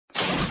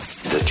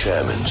The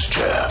chairman's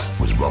chair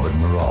with Robert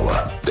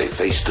Marawa. They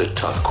faced the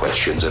tough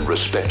questions and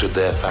respected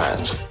their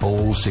fans.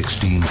 All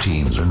 16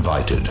 teams are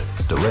invited.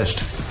 The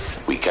rest,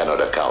 we cannot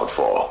account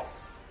for.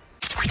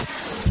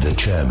 The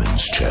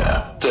chairman's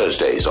chair.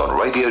 Thursdays on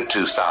Radio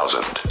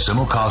 2000.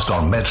 Simulcast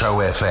on Metro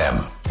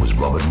FM with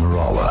Robert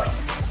Marawa.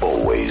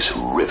 Always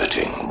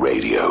riveting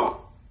radio.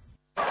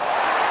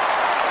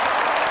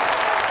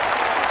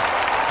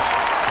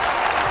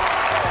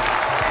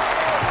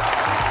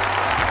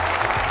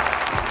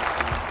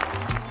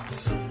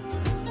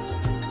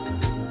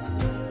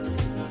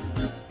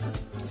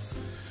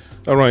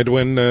 All right,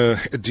 when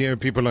dear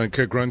people like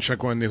Grant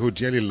Shakwane, who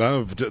dearly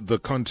loved the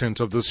content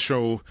of this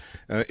show,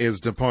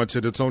 is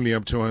departed, it's only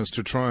up to us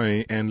to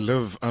try and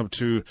live up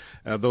to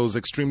those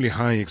extremely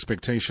high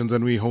expectations,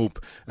 and we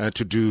hope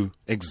to do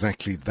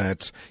exactly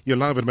that. You're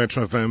live at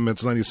Metro FM,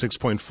 it's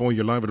 96.4.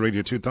 You're live at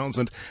Radio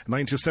 2000,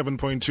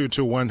 97.2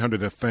 to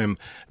 100 FM.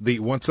 The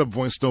WhatsApp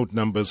voice note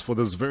numbers for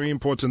this very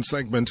important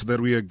segment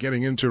that we are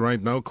getting into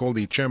right now, called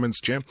the Chairman's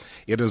Chair.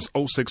 It is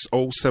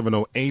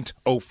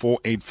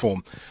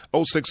 060-708-0484.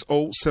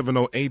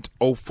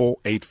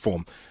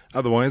 060-708-0484.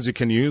 Otherwise, you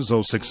can use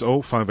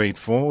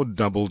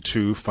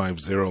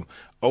 060-584-2250.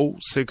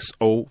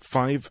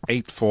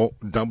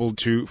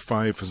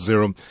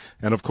 060-584-2250.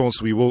 And of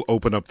course, we will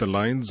open up the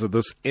lines.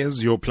 This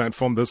is your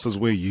platform. This is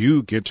where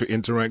you get to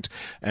interact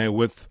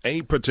with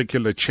a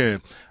particular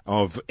chair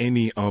of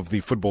any of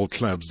the football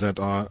clubs that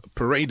are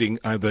parading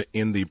either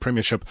in the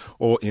Premiership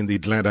or in the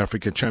Glad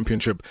Africa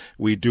Championship.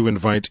 We do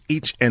invite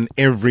each and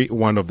every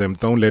one of them.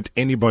 Don't let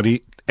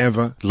anybody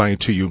ever lie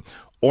to you.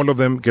 All of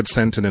them get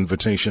sent an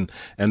invitation,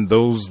 and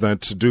those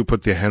that do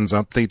put their hands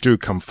up, they do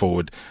come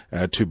forward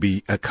to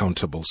be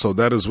accountable. So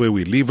that is where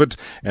we leave it,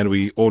 and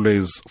we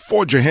always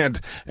forge ahead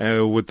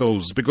with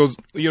those, because,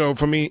 you know,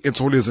 for me,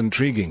 it's always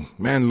intriguing.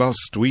 Man,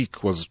 last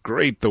week was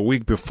great. The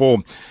week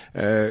before,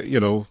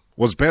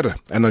 was better.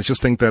 And I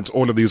just think that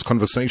all of these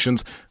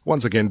conversations,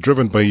 once again,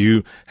 driven by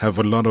you, have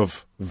a lot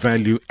of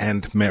value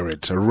and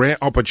merit. A rare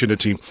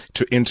opportunity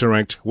to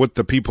interact with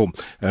the people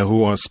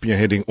who are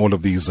spearheading all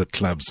of these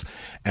clubs.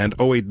 And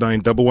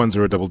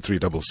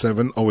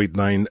 089-110-3377,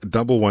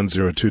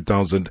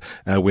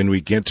 089-110-2000 when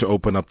we get to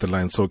open up the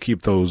line. So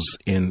keep those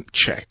in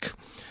check.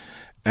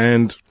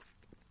 And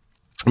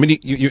I mean,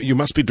 you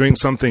must be doing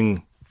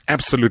something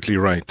absolutely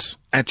right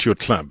at your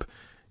club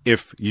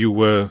if you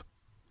were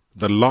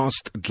the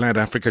last Glad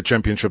Africa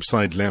Championship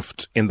side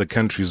left in the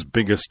country's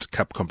biggest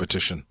cup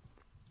competition.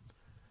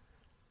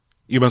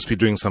 You must be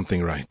doing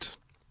something right.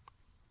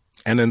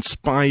 An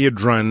inspired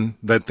run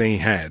that they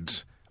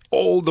had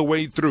all the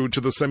way through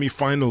to the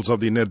semi-finals of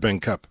the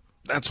Nedbank Cup.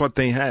 That's what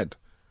they had.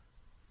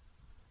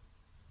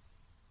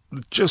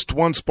 Just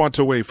one spot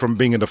away from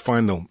being in the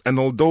final. And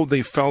although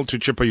they fell to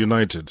Chippa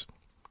United,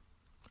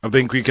 I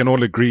think we can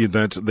all agree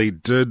that they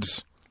did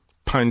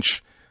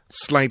punch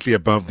slightly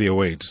above their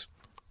weight.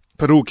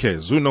 But who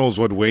cares? Who knows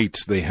what weight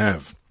they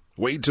have?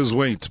 Weight is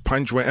weight.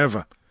 Punch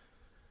wherever.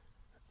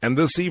 And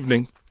this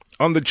evening,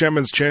 on the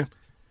chairman's chair,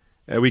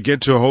 we get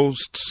to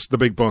host the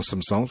big boss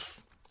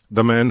himself,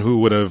 the man who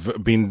would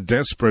have been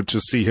desperate to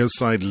see his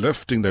side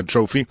lifting that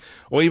trophy,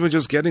 or even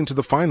just getting to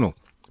the final.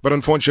 But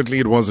unfortunately,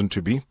 it wasn't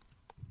to be.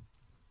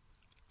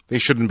 They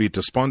shouldn't be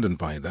despondent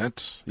by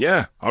that.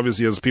 Yeah,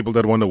 obviously, as people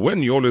that want to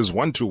win, you always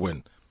want to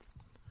win.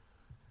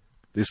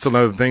 There's still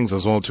other things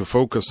as well to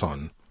focus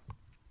on.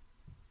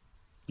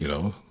 You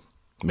know,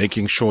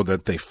 making sure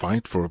that they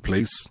fight for a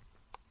place,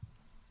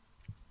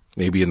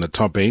 maybe in the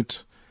top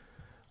 8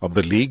 of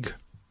the league,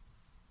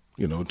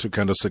 you know, to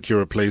kind of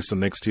secure a place in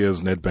next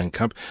year's Nedbank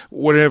Cup,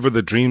 whatever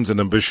the dreams and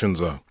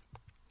ambitions are.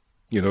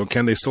 You know,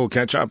 can they still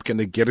catch up? Can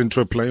they get into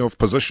a playoff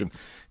position?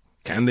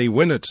 Can they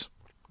win it?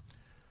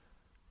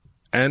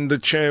 And the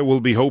chair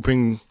will be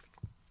hoping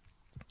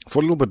for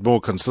a little bit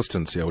more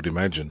consistency, I would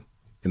imagine,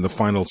 in the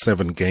final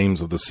 7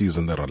 games of the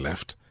season that are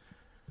left.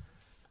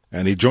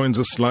 And he joins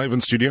us live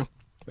in studio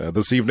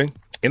this evening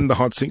in the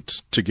hot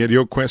seat to get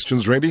your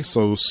questions ready.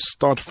 So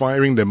start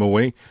firing them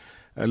away.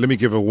 Let me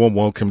give a warm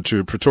welcome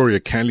to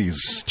Pretoria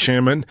Callies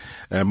Chairman,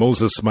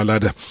 Moses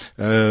Malada.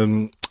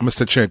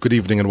 Mr. Chair, good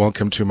evening and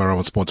welcome to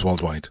Marawa Sport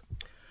Worldwide.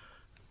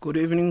 Good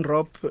evening,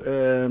 Rob,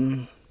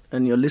 and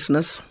your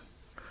listeners.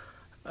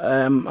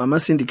 I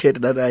must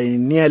indicate that I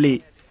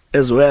nearly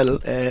as well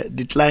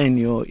decline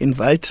your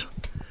invite.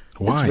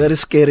 Why? It's very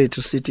scary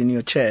to sit in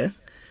your chair.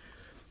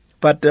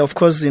 But, of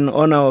course, in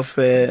honor of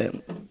Ubra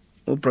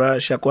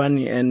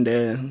Shakwani and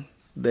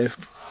the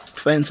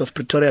fans of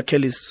Pretoria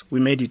Callies, we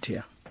made it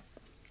here.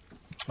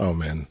 Oh,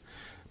 man.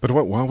 But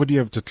why would you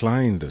have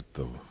declined it,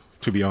 though,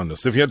 to be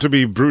honest? If you had to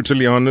be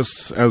brutally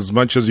honest, as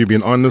much as you've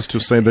been honest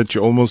to say that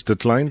you almost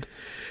declined,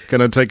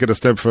 can I take it a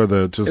step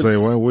further to say,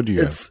 why would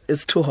you have?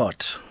 It's too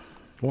hot.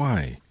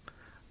 Why?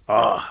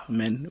 Oh,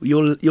 man,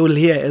 you'll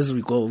hear as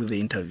we go with the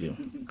interview.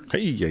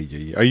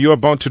 Hey. Are you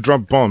about to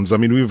drop bombs? I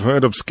mean, we've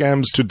heard of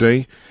scams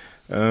today.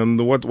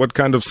 What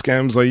kind of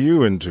scams are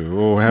you into,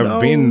 or have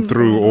been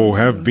through, or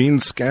have been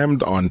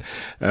scammed on?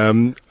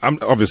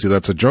 Obviously,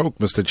 that's a joke,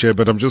 Mr. Chair,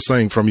 but I'm just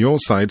saying from your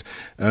side,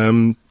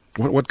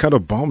 What kind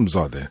of bombs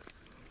are there?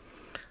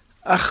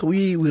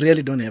 We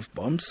really don't have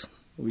bombs.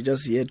 We're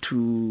just here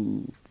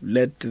to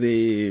let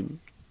the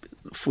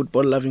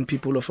football-loving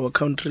people of our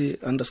country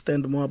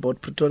understand more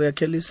about Pretoria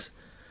Callies,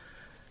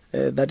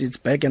 that it's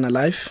back and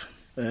alive.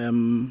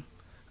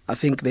 I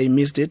think they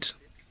missed it.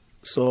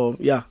 So,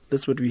 yeah,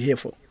 that's what we're here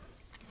for.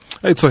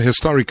 It's a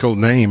historical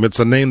name. It's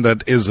a name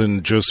that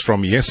isn't just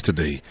from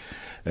yesterday,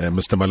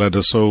 Mr.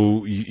 Malada.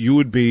 So you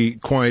would be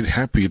quite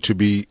happy to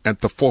be at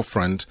the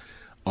forefront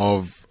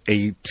of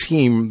a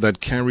team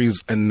that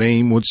carries a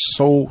name with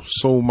so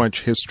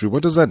much history.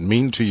 What does that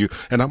mean to you?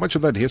 And how much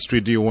of that history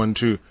do you want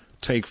to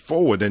take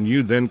forward and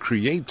you then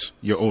create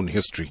your own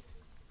history?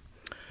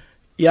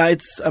 Yeah,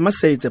 I must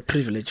say it's a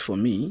privilege for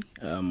me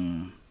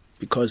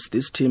because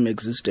this team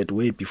existed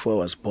way before I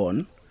was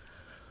born.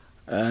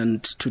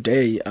 And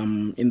today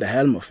I'm in the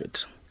helm of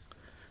it.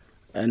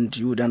 And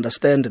you would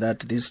understand that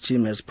this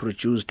team has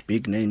produced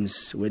big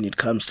names when it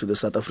comes to the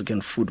South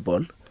African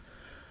football.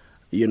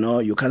 You know,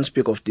 you can't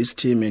speak of this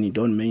team and you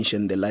don't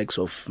mention the likes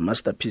of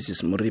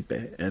Masterpieces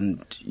Moripe,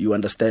 and you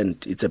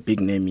understand it's a big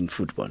name in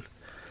football.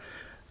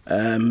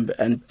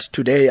 And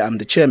today I'm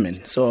the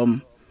chairman. So,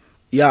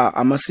 yeah,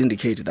 I must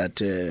indicate that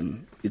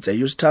it's a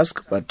huge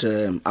task, but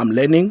I'm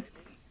learning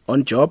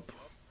on job.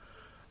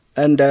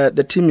 And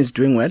the team is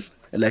doing well,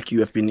 like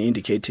you have been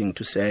indicating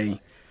to say,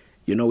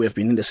 you know, we have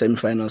been in the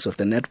semi-finals of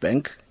the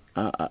Nedbank.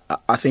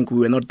 I think we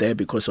were not there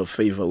because of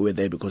favor. We were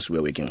there because we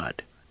were working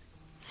hard.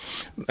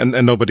 And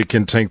nobody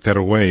can take that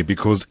away,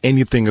 because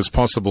anything is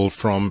possible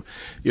from,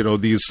 you know,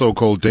 these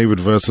so-called David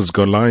versus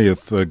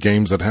Goliath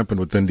games that happen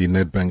within the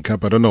Nedbank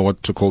Cup. I don't know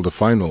what to call the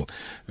final.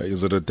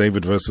 Is it a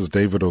David versus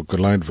David or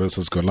Goliath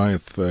versus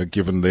Goliath,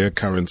 given their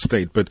current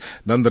state? But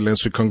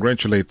nonetheless, we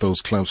congratulate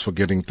those clubs for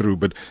getting through.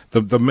 But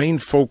the main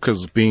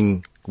focus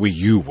being where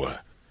you were.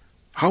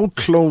 How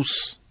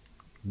close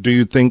do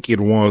you think it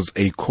was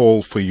a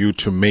call for you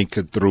to make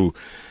it through?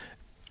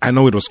 I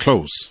know it was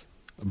close.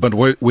 But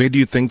where do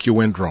you think you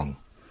went wrong?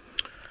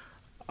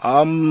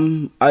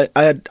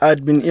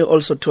 I'd been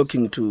also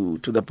talking to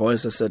the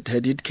boys. I said,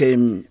 had it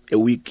came a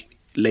week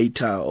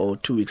later or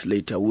 2 weeks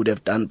later, we would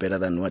have done better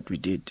than what we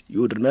did.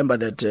 You would remember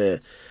that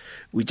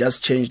we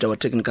just changed our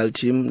technical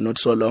team not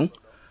so long.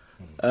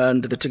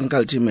 And the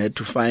technical team had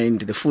to find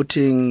the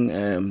footing.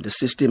 The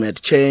system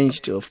had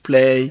changed of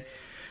play.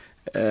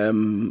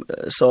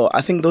 So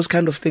I think those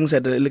kind of things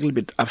had a little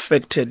bit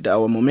affected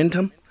our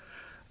momentum.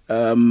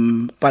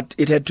 But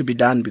it had to be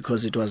done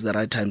because it was the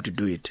right time to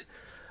do it.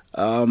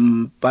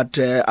 But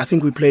I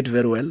think we played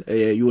very well.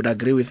 You would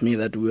agree with me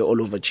that we were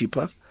all over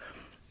cheaper.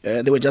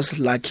 They were just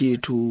lucky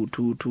to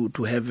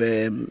have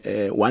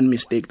one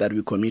mistake that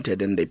we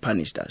committed and they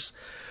punished us,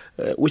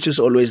 which is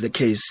always the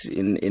case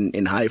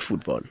in high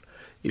football.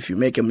 If you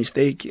make a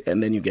mistake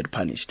and then you get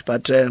punished.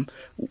 But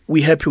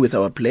we're happy with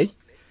our play.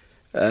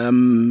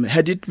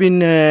 Had it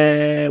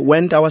been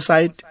went our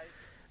side,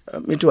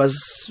 it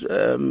was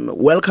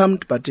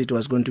welcomed, but it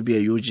was going to be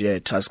a huge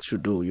task to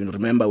do. You know,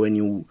 remember when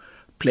you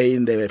play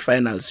in the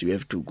finals, you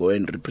have to go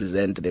and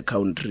represent the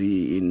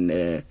country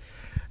in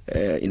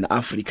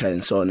Africa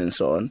and so on and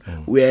so on.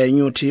 We're a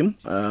new team.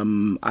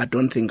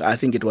 I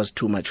think it was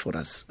too much for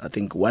us. I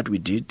think what we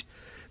did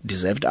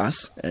deserved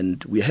us,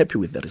 and we're happy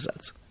with the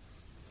results.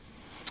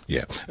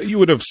 Yeah, you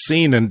would have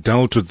seen and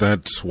dealt with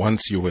that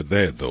once you were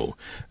there, though.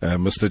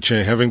 Mr.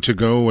 Chair, having to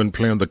go and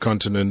play on the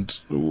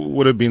continent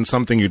would have been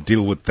something you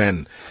deal with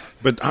then.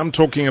 But I'm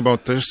talking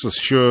about the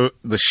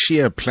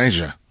sheer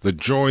pleasure, the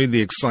joy,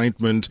 the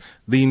excitement,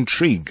 the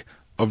intrigue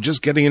of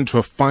just getting into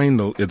a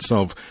final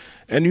itself.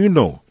 And you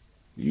know,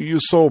 you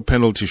saw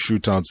penalty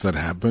shootouts that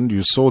happened.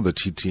 You saw the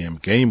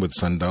TTM game with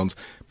Sundowns.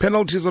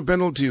 Penalties are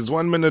penalties.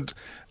 1 minute,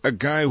 a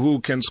guy who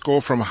can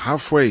score from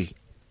halfway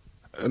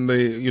in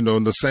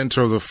the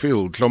center of the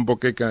field,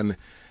 Klombokeka,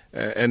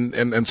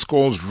 and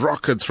scores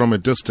rockets from a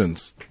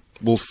distance,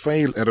 will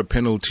fail at a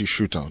penalty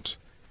shootout.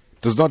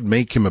 Does not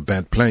make him a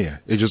bad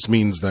player. It just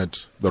means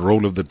that the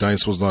roll of the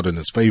dice was not in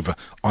his favor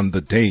on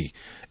the day.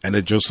 And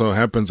it just so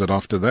happens that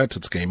after that,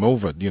 it's game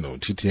over. You know,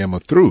 TTM are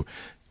through,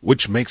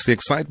 which makes the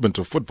excitement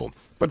of football.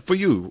 But for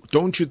you,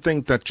 don't you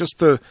think that just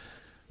the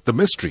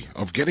mystery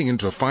of getting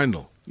into a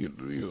final,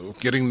 you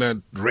getting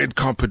that red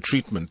carpet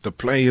treatment, the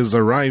players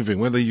arriving,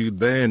 whether you're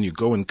there and you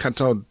go and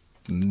cut out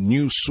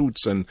new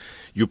suits and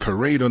you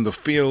parade on the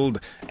field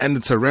and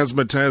it's a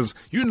razzmatazz,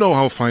 you know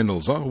how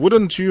finals are.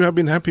 Wouldn't you have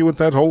been happy with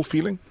that whole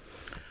feeling?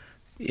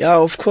 Yeah,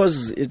 of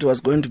course, it was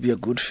going to be a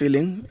good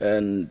feeling,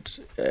 and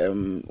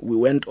we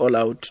went all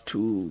out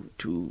to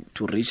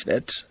reach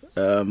that.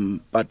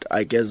 But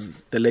I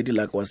guess the lady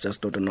luck was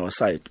just not on our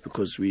side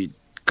because we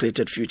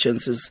created few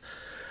chances.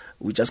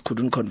 We just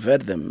couldn't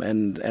convert them,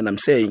 and I'm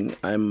saying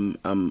I'm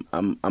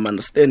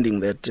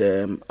understanding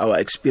that our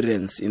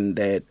experience in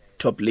the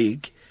top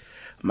league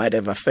might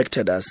have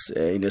affected us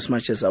in as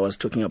much as I was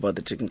talking about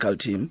the technical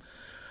team.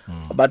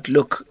 But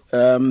look,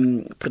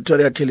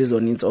 Pretoria Callies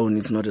on its own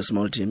is not a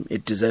small team.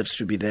 It deserves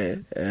to be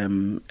there,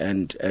 and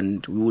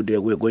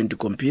we're going to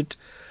compete.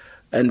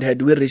 And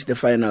had we reached the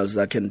finals,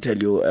 I can tell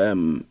you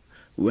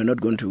we were not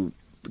going to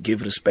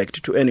give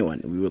respect to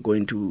anyone. We were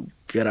going to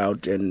get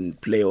out and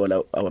play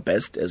all our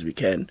best as we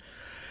can.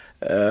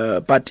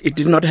 But it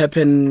did not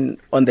happen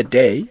on the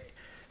day.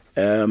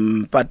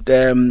 But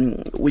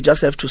we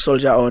just have to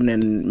soldier on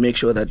and make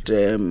sure that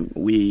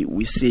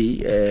we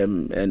see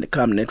and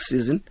come next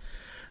season,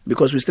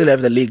 because we still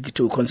have the league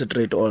to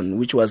concentrate on,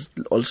 which was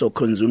also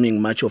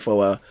consuming much of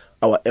our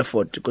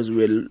effort, because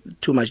we were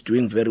too much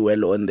doing very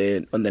well on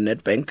the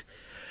Nedbank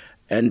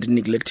and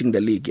neglecting the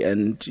league.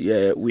 And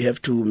we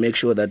have to make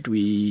sure that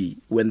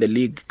when the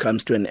league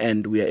comes to an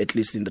end, we are at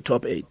least in the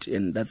top 8,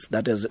 and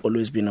that has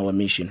always been our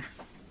mission.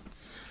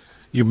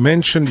 You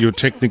mentioned your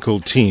technical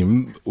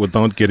team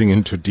without getting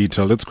into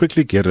detail. Let's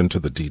quickly get into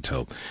the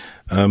detail.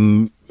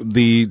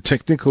 The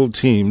technical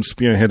team,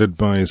 spearheaded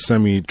by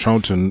Sammy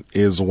Troughton,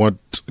 is what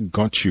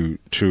got you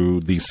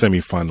to the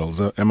semi-finals.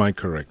 Am I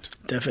correct?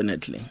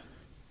 Definitely.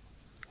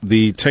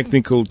 The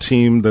technical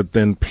team that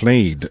then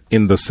played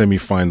in the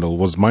semi-final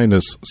was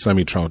minus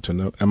Sammy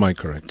Troughton. Am I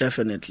correct?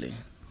 Definitely.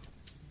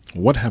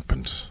 What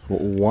happened?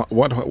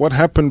 What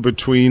happened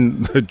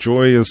between the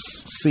joyous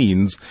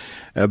scenes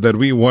that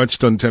we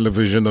watched on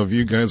television of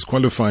you guys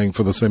qualifying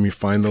for the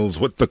semi-finals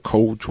with the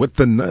coach, with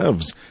the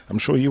nerves? I'm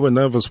sure you were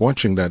nervous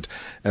watching that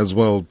as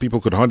well.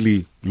 People could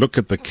hardly look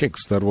at the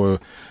kicks that were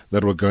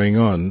going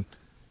on.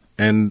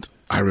 And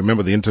I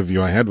remember the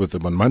interview I had with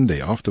him on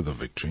Monday after the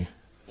victory.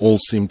 All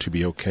seemed to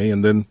be okay,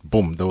 and then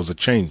boom, there was a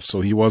change. So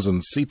he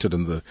wasn't seated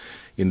in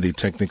the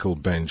technical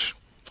bench.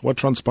 What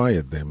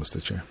transpired there, Mr.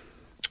 Chair?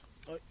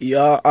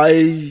 Yeah,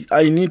 I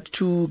need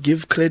to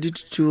give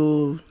credit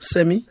to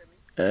Sammy,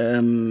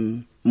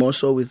 more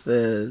so with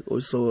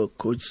also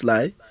Coach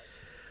Sly,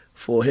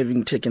 for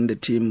having taken the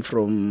team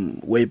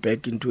from way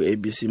back into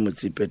ABC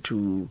Motsepe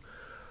to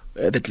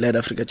the Glad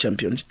Africa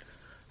Champions,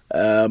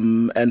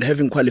 and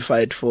having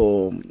qualified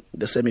for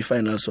the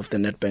semi-finals of the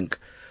Nedbank.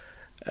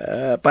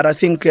 But I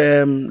think,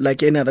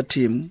 like any other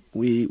team,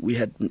 we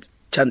had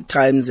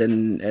times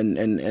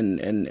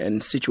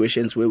and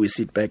situations where we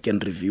sit back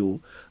and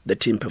review the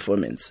team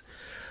performance.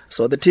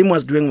 So the team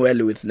was doing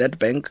well with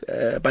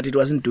Nedbank, but it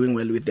wasn't doing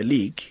well with the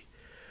league.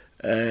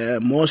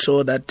 More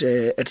so that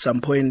at some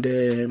point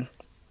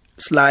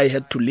Sly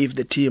had to leave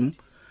the team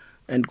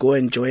and go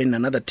and join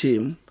another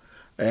team,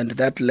 and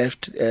that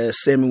left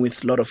Sam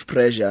with a lot of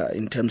pressure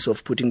in terms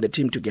of putting the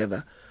team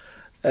together.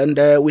 And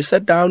we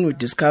sat down, we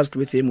discussed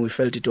with him, we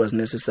felt it was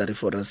necessary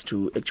for us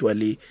to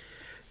actually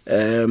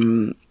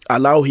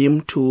allow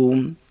him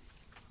to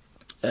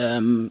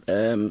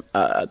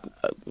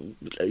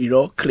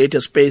create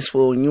a space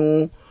for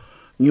new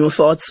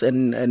thoughts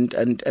and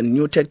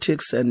new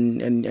tactics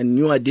and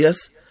new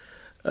ideas,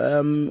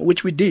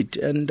 which we did.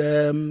 And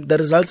the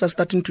results are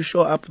starting to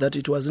show up that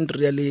it wasn't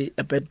really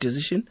a bad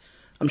decision.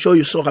 I'm sure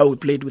you saw how we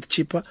played with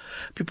Chipper.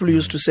 People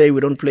used to say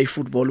we don't play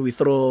football, we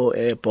throw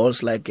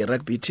balls like a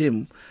rugby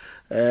team.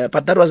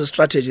 But that was a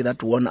strategy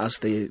that won us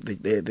the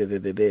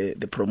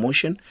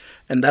promotion,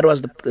 and that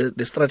was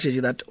the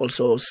strategy that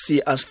also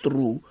see us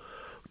through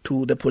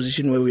to the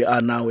position where we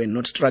are now and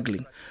not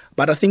struggling.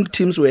 But I think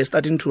teams were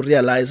starting to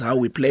realize how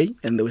we play,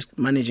 and they were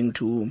managing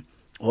to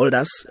hold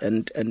us,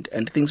 and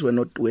things were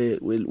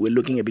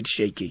looking a bit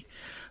shaky.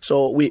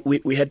 So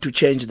we had to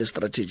change the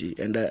strategy,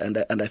 and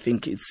I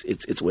think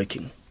it's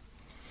working.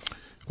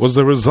 Was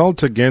the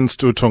result against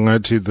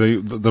Utongati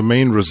the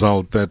main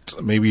result that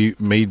maybe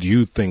made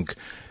you think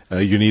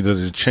you needed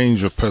a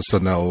change of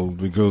personnel?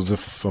 Because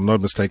if I'm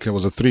not mistaken, it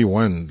was a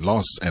 3-1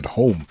 loss at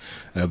home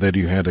that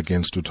you had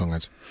against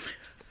Utongati.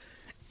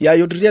 Yeah,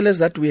 you'd realize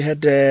that we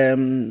had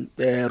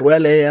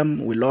Royal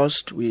AM, we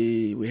lost.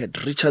 We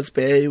had Richards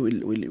Bay, we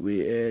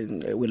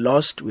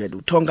lost. We had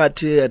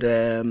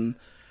Utongati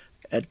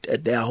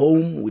at their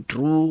home, we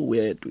drew. We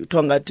had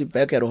Utongati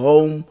back at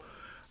home.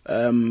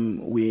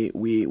 We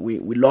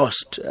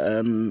lost,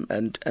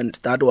 and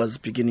that was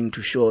beginning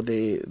to show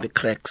the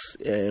cracks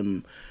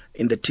in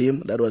the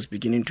team. That was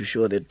beginning to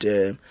show that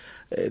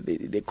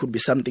there could be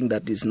something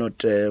that is not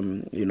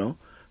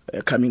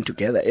coming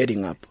together,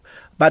 adding up.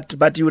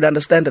 But you would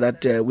understand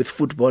that with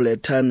football,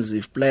 at times,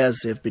 if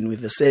players have been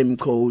with the same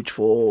coach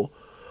for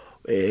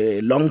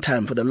a long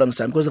time,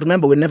 because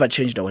remember, we never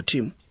changed our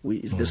team.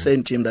 It's the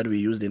same team that we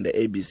used in the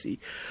ABC.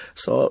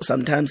 So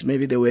sometimes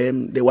maybe they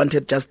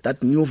wanted just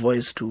that new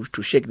voice to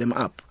shake them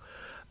up,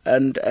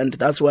 and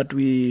that's what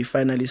we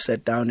finally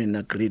sat down and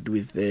agreed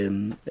with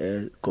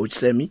Coach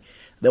Semi.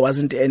 There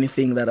wasn't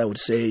anything that I would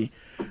say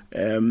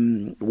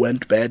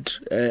went bad,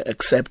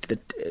 except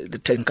the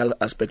technical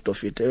aspect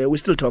of it. We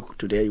still talk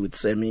today with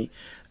Semi.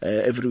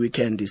 Every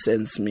weekend he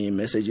sends me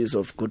messages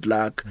of good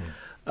luck.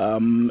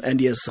 And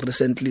he has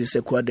recently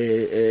secured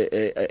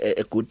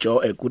a good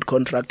job, a good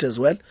contract as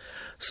well.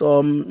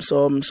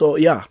 So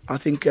yeah, I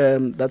think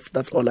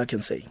that's all I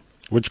can say.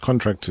 Which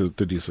contract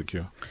did he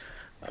secure?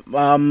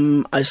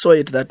 I saw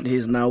it that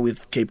he's now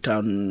with Cape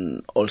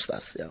Town All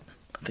Stars. Yeah.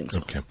 I think so.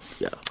 Okay.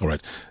 Yeah. All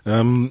right.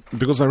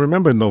 Because I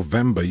remember in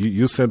November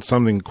you said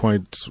something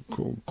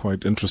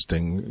quite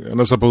interesting,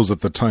 and I suppose at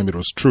the time it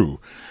was true.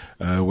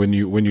 When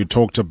you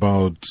talked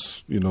about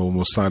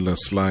Musala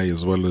Sly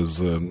as well as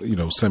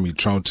Sammy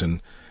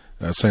Troughton,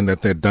 saying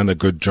that they'd done a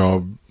good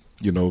job,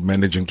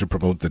 managing to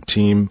promote the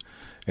team,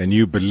 and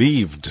you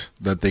believed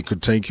that they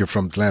could take you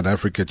from Glad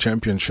Africa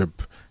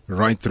Championship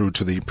right through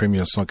to the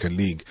Premier Soccer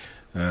League.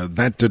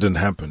 That didn't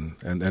happen,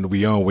 and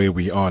we are where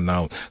we are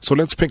now. So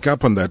let's pick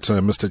up on that,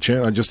 Mr.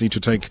 Chair. I just need to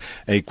take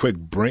a quick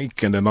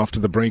break, and then after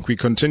the break we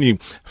continue.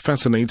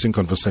 Fascinating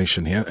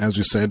conversation here. As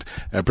we said,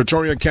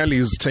 Pretoria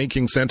Callies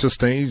taking center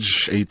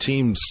stage, a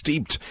team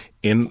steeped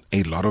in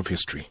a lot of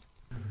history.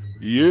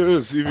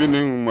 Yes,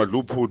 evening,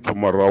 Malupo to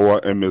Marawa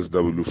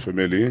MSW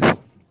family.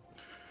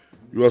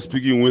 You are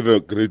speaking with a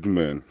great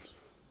man,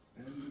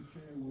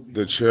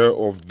 the chair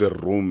of the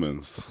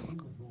Romans,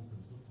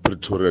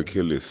 Pretoria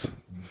Callies.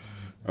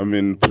 I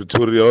mean,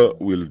 Pretoria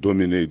will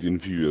dominate in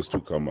few years to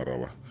come,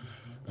 Marawa.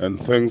 And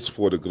thanks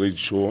for the great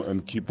show,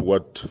 and keep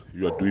what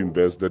you are doing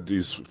best, that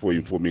is for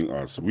informing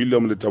us.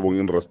 William Letabong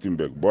in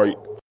Rustenburg. Bye.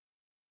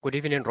 Good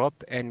evening, Rob,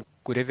 and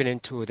good evening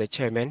to the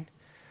chairman.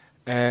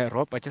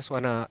 Rob, I just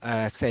want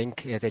to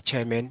thank the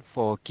chairman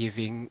for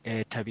giving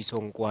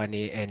Thabiso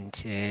Ngwane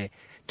and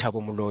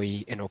Thabo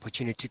Moloi an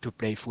opportunity to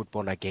play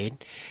football again,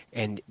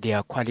 and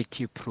their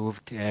quality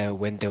proved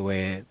when they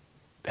were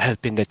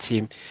helping the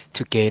team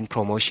to gain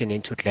promotion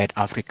into Glad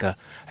Africa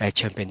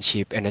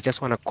Championship. And I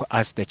just want to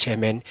ask the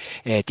chairman,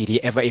 did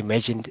he ever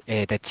imagine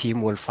the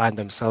team will find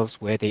themselves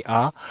where they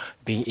are,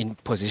 being in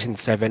position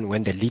 7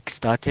 when the league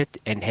started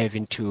and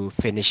having to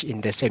finish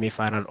in the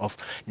semi-final of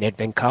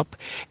Nedbank Cup?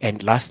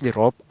 And lastly,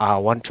 Rob, I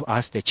want to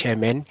ask the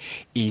chairman,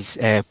 is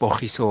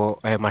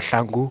Pogiso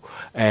Mahlangu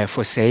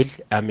for sale?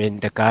 I mean,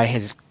 the guy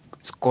has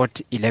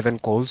scored 11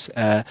 goals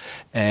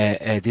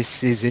this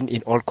season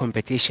in all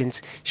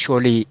competitions.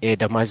 Surely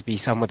there must be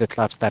some of the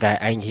clubs that are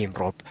eyeing him,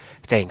 Rob.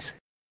 Thanks.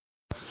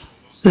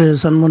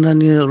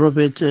 Sanmonani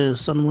Robert,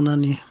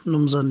 Sanmonani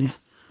Numzani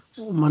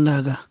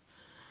Managa.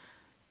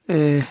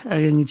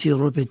 Ayangithi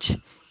Robert,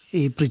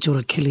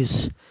 Pretoria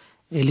Callies,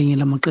 elinye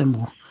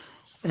lamaqembu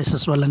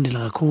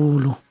esasiwalandela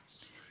kakhulu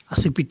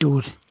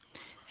asePitori.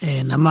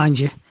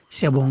 Namanje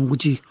siyabonga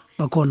ukuthi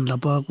bakhona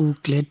lapha ku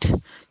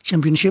Glad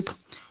Championship.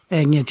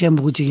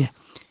 Ngiyathemba ukuthi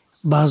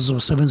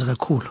bazosebenza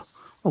kakhulu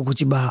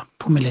ukuthi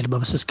baphumelele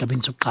babe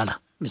sesigabeni sokuqala.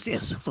 Mr.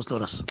 S.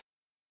 Fosloras.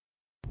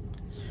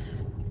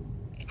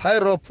 Hi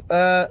Rob,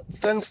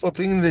 thanks for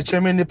bringing the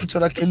chairman of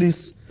Pretoria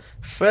Callies.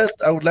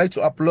 First, I would like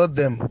to applaud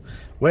them.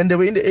 When they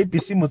were in the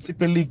ABC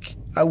Municipal League,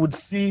 I would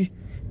see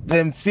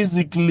them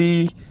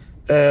physically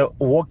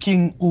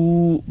walking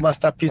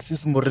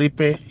Masterpieces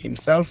Moripe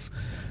himself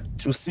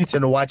to sit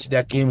and watch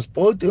their games,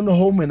 both in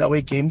home and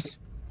away games,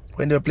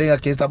 when they were playing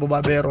against Abu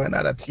Babero and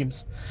other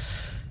teams.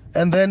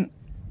 And then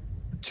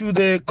to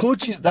the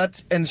coaches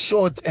that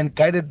ensured and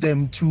guided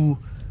them to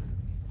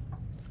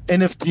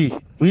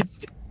NFT with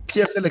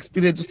PSL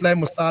experience like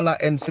Musala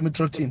and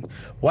Semitrotin,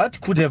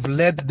 what could have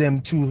led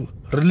them to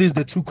release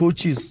the two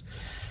coaches,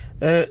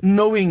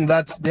 knowing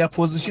that their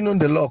position on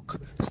the lock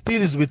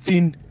still is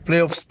within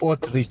playoff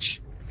spot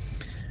reach?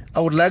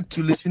 I would like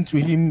to listen to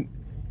him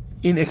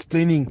in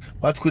explaining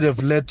what could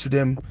have led to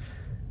them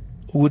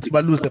would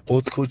lose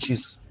both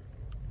coaches.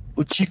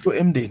 Uchiko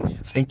Mden,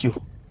 thank you.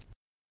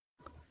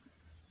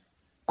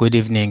 Good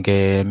evening,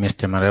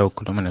 Mr. Marawa.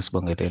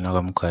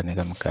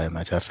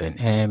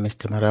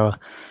 Mr. Marawa,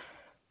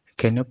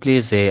 can you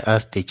please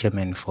ask the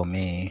chairman for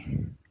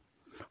me,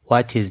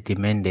 what is the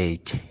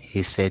mandate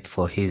he set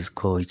for his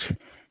coach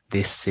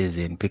this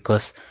season?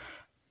 Because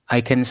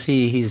I can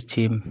see his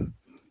team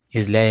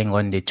is lying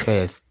on the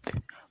 12th,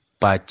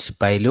 but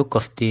by look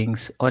of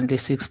things, only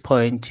 6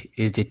 points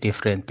is the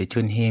difference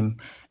between him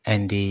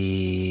and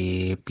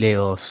the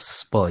playoff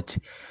spot.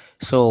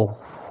 So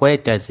where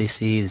does he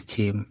see his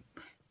team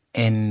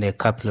in a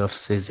couple of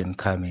seasons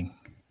coming?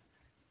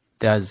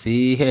 Does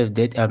he have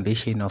that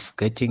ambition of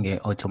getting an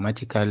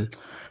automatical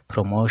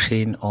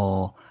promotion,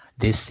 or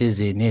this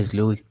season is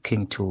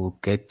looking to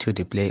get to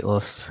the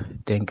playoffs?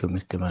 Thank you,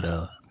 Mr.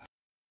 Marawa.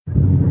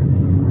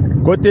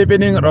 Good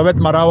evening, Robert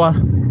Marawa.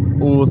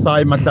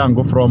 Usai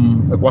Mahlangu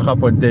from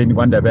Kwaggafontein,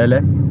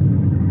 KwaNdebele.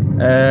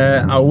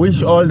 I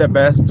wish all the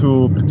best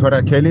to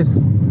Pretoria Callies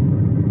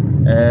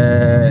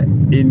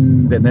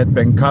in the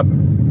Nedbank Cup.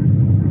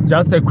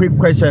 Just a quick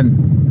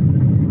question.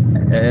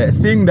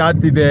 Seeing that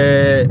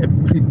the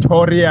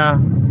Pretoria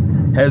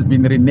has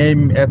been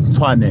renamed as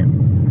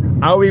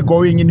Tshwane, are we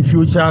going in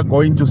future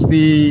to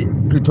see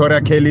Pretoria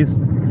Callies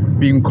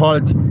being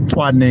called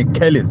Tshwane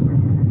Callies?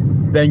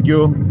 Thank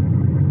you.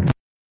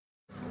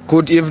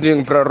 Good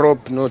evening,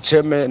 Rob, no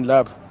chairman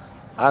lab.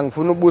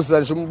 Angifuna ukubuza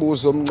nje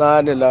umbuzo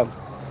omncane la.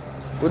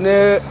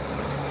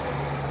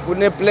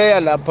 Kune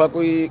player lapha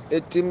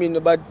etimini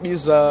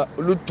babiza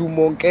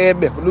uLudumo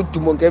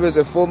Nkebe is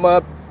a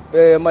former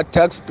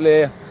tax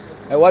player.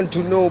 I want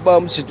to know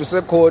about umjito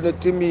sekhona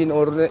etimini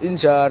or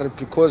injury,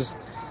 because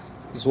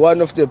he's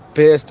one of the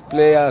best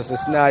players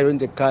esinayo in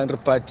the country,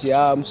 but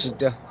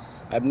umjito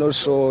I'm not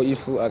sure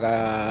if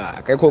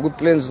akekho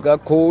kwi-plans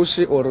ka-coach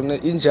or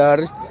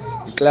une-injury.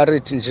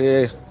 I-clarity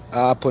nje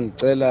apho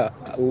ndicela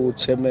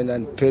uchairman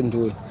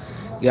andiphendule.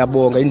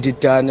 Ngiyabonga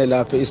indidane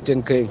lapha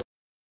e-Eastern Cape.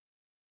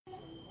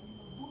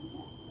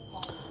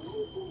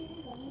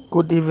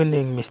 Good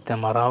evening, Mr.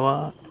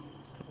 Marawa.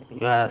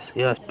 You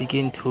are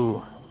speaking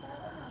to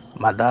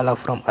Madala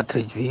from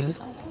Atteridgeville.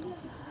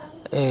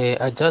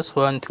 I just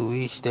want to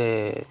wish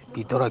the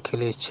Pretoria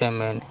Callies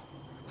chairman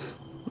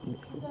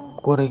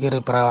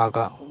Korekere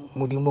Praga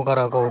Mudimo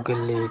Karaka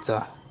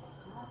Okeletsa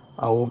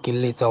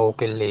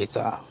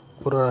Okeletsa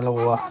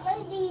Kuralawa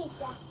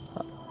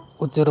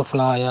Utsero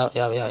Flyer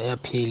ya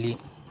Pili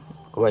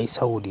wa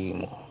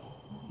Isaudimo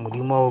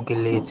Mudimo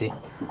Okeletse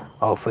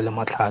our fellow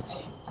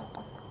Matlati.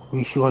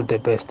 Wish you all the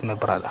best, my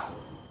brother.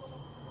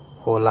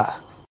 Hola.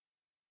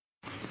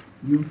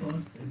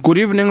 Good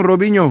evening,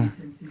 Robinho.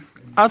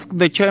 Ask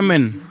the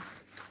chairman,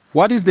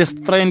 what is the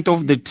strength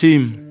of the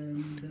team?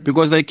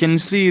 Because I can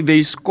see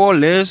they score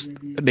less,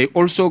 they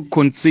also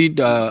concede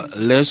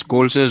less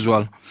goals as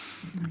well.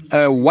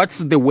 What's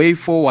the way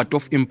forward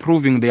of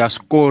improving their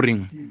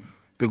scoring?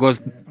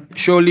 Because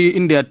surely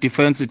in their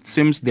defense, it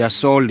seems they are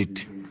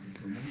solid.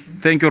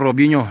 Thank you,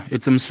 Robinho.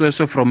 It's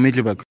Msweso from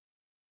Middelburg.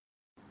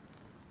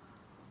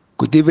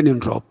 Good evening,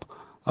 Rob.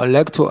 I'd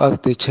like to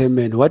ask the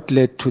chairman what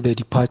led to the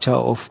departure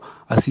of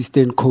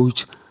assistant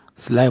coach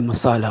Sly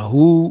Musala,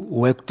 who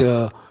worked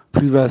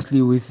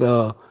previously with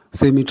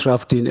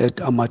semi-drafting at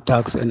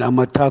Amatax, and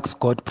Amatax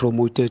got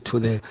promoted to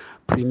the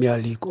Premier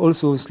League.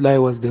 Also, Sly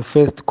was the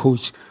first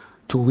coach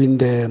to win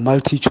the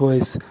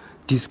multi-choice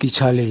Diski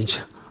Challenge,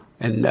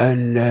 and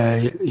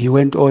he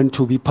went on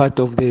to be part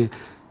of the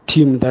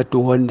team that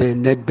won the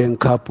Nedbank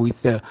Cup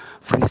with the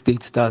Free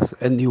State Stars,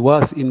 and he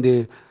was in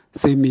the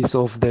semis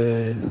of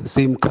the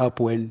same cup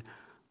when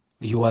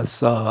he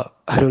was, I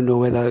don't know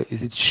whether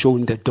is it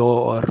shown the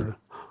door or,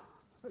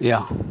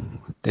 yeah,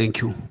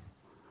 thank you.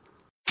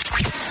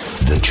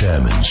 The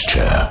Chairman's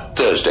Chair.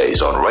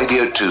 Thursdays on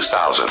Radio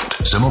 2000.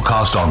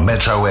 Simulcast on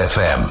Metro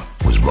FM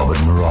with Robert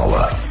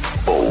Marawa.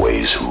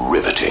 Always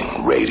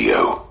riveting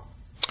radio.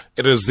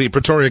 It is the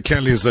Pretoria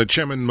Callies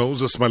Chairman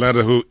Moses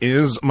Malada who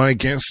is my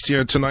guest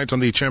here tonight on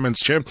the Chairman's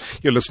Chair.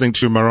 You're listening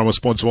to Marawa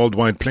Sports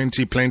Worldwide.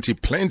 Plenty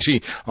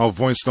of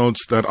voice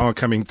notes that are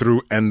coming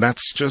through, and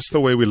that's just the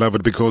way we love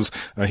it, because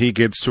he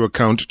gets to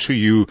account to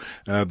you,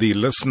 the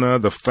listener,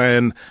 the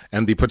fan,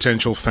 and the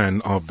potential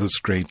fan of this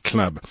great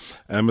club.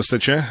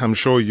 Mr. Chair, I'm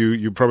sure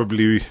you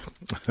probably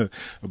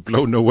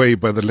blown away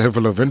by the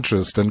level of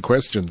interest and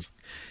questions.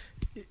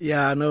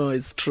 Yeah, no,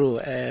 it's true.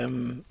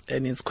 And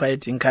it's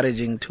quite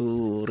encouraging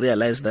to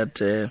realize that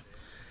the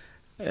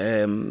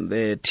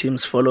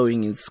team's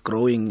following is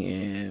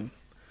growing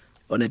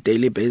on a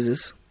daily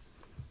basis.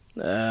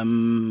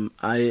 I'm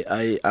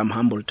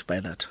humbled by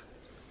that.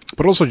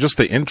 But also just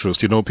the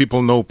interest. You know,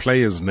 people know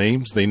players'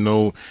 names. They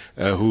know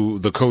who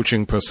the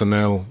coaching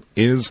personnel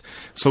is.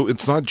 So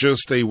it's not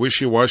just a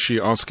wishy-washy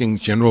asking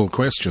general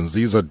questions.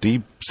 These are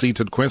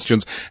deep-seated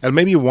questions. And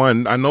maybe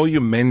one, I know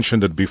you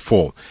mentioned it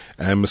before,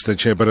 Mr.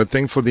 Chair, but I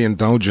think for the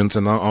indulgence,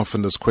 and how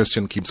often this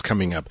question keeps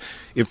coming up,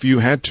 if you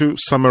had to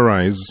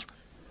summarize,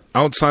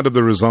 outside of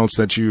the results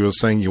that you were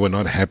saying you were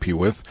not happy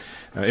with,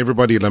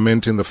 everybody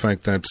lamenting the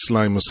fact that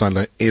Sly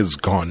Musala is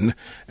gone,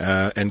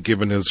 and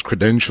given his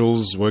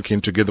credentials,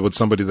 working together with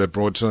somebody that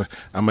brought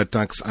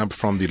Amatax up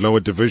from the lower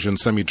division,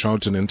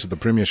 Semi-Troughton, into the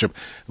Premiership,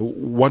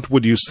 what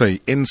would you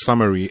say, in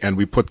summary, and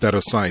we put that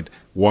aside,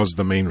 was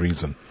the main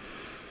reason?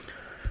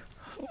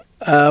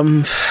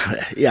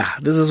 Yeah,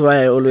 this is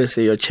why I always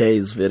say your chair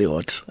is very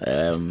hot.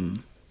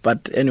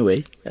 But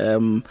anyway,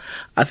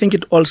 I think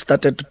it all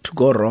started to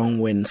go wrong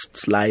when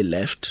Sly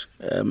left.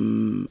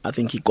 I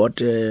think he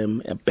got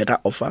a better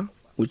offer,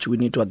 which we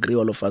need to agree,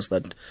 all of us,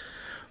 that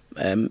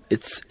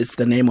it's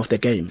the name of the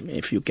game.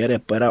 If you get a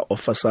better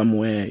offer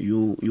somewhere,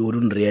 you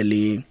wouldn't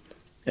really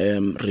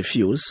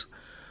refuse.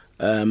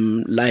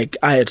 Like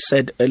I had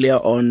said earlier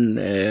on,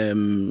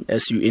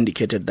 as you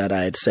indicated that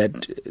I had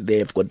said they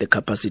have got the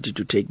capacity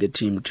to take the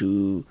team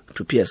to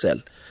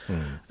PSL.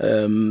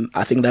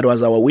 I think that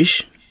was our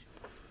wish.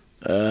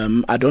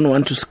 I don't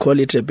want to call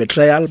it a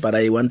betrayal, but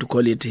I want to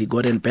call it he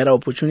got a better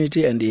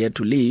opportunity and he had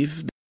to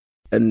leave.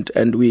 And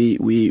we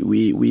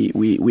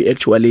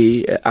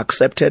actually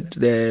accepted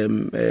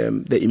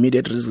the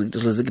immediate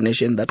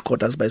resignation that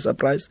caught us by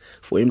surprise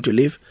for him to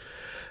leave.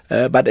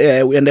 And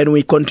then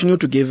we continue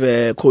to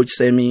give Coach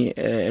Semi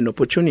an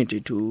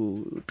opportunity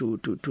to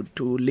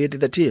lead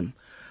the team.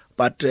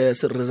 But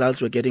the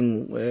results were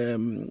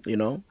getting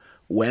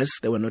worse.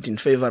 They were not in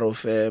favor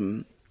of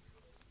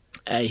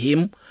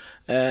him.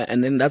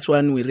 And then that's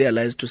when we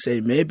realized to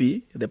say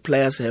maybe the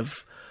players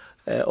have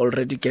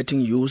already getting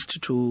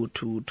used to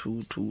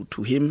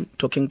him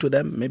talking to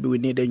them. Maybe we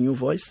need a new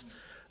voice,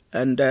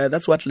 and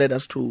that's what led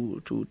us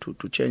to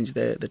change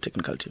the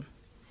technical team.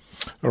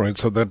 All right,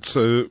 so that's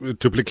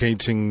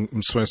duplicating,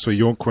 Msweso,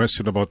 your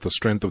question about the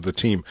strength of the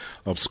team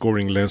of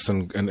scoring less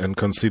and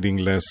conceding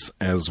less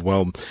as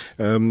well.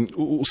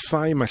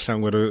 Usai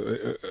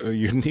Mahlangwe, a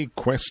unique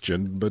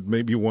question, but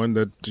maybe one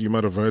that you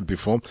might have heard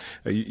before.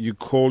 You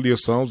call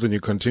yourselves and you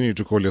continue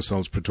to call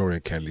yourselves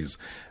Pretoria Callies.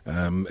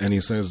 And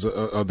he says,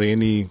 are there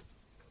any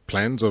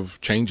plans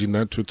of changing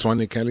that to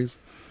Tshwane Callies?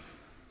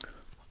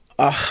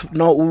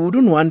 No, we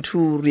wouldn't want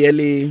to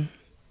really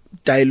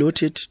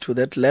dilute it to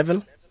that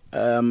level.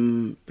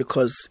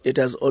 Because it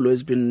has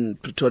always been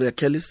Pretoria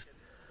Callies.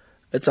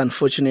 It's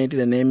unfortunate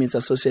the name is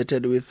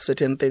associated with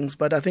certain things,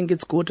 but I think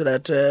it's good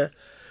that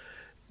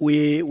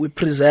we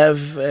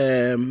preserve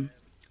the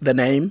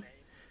name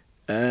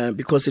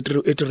because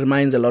it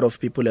reminds a lot of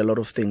people a lot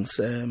of things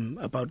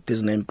about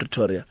this name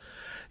Pretoria.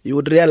 You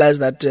would realize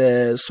that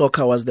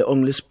soccer was the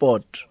only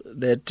sport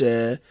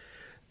that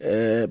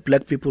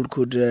black people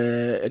could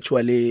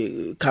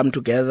actually come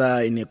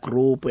together in a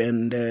group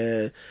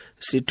and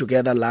sit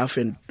together, laugh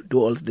and do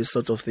all these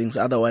sorts of things.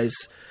 Otherwise,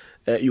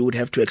 you would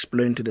have to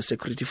explain to the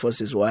security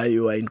forces why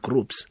you are in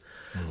groups.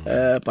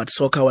 But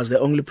soccer was the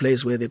only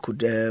place where they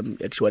could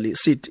actually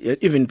sit,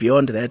 even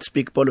beyond that,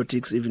 speak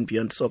politics, even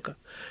beyond soccer.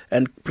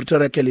 And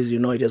Pretoria Callies,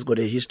 it has got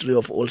a history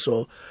of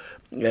also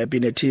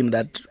being a team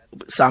that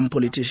some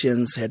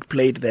politicians had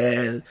played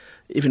there.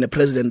 Even a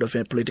president of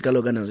a political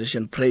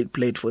organization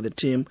played for the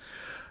team.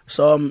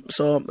 So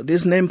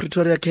this name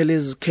Pretoria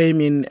Callies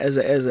came in as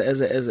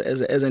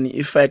an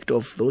effect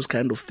of those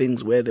kind of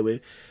things where they were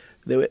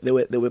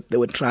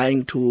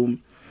trying to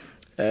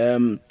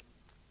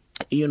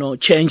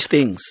change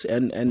things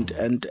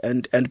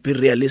and be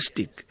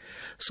realistic.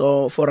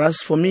 So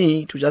for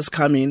me to just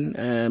come in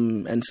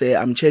and say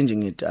I'm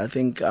changing it, I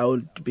think I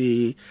would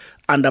be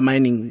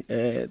undermining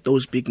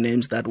those big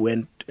names that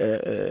went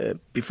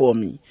before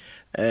me.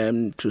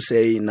 To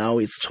say now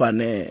it's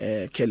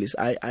Tshwane Callies.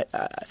 I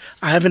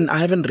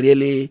haven't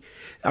really.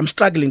 I'm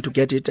struggling to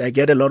get it. I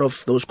get a lot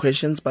of those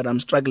questions, but I'm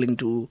struggling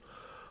to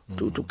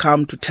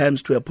come to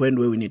terms to a point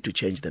where we need to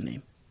change the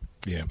name.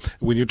 Yeah.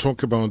 When you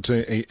talk about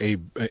a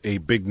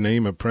big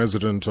name, a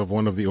president of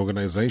one of the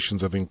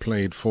organizations having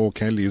played for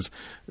Callies,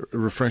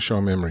 refresh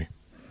our memory.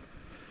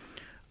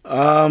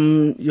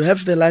 You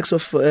have the likes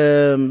of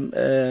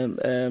Ntate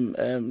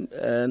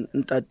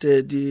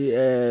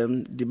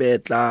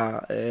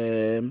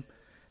Dibetla,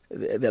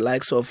 the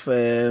likes of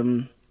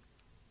I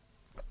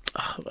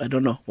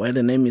don't know why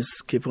the name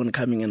is keep on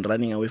coming and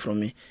running away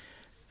from me.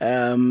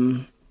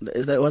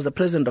 That was the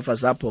president of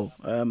Azapo.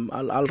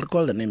 I'll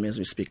recall the name as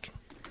we speak.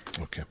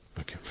 Okay,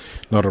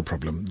 not a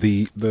problem.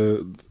 The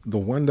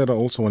one that I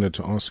also wanted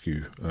to ask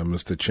you,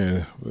 Mr.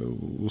 Chair,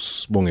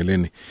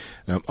 Usbongeleni,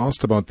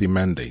 asked about the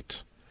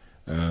mandate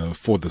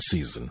for the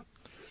season.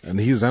 And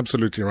he's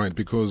absolutely right,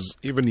 because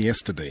even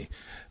yesterday,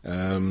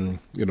 when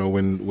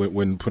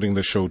putting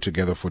the show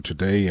together for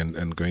today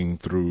and going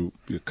through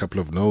a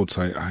couple of notes,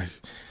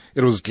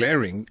 it was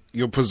glaring.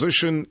 Your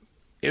position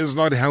is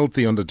not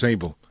healthy on the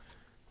table.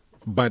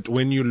 But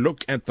when you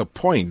look at the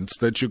points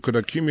that you could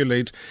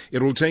accumulate,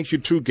 it will take you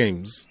 2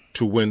 games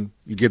to win.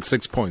 You get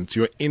 6 points.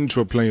 You're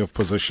into a playoff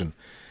position.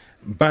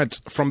 But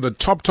from the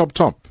top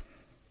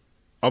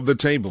of the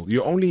table,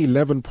 you're only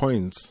 11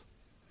 points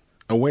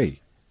away.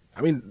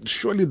 I mean,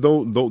 surely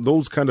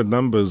those kind of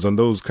numbers and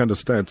those kind of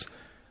stats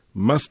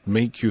must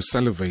make you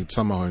salivate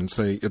somehow and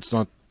say it's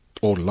not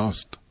all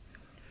lost.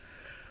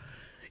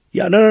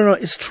 Yeah, no,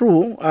 it's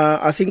true.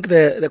 I think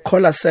the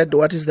caller said,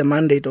 what is the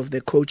mandate of the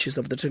coaches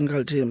of the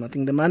technical team? I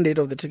think the mandate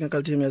of the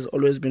technical team has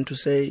always been to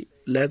say,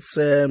 let's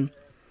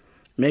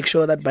make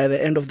sure that by the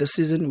end of the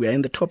season we are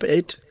in the top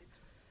 8.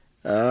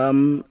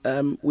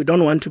 We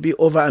don't want to be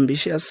over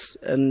ambitious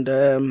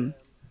and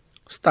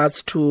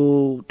starts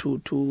to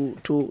put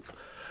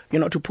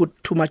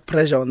too much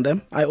pressure on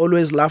them. I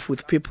always laugh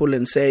with people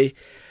and say,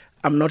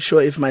 I'm not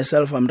sure if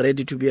myself I'm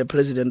ready to be a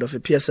president of a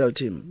PSL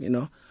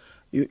team.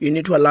 You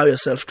need to allow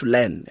yourself to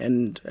learn,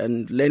 and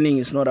learning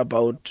is not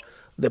about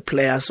the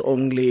players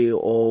only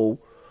or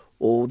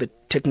the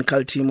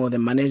technical team or the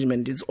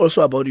management. It's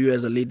also about you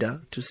as a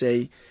leader to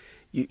say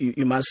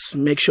you must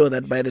make sure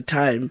that by the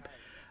time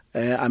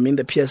I'm in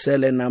the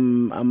PSL and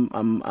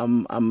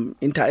I'm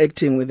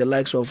interacting with the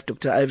likes of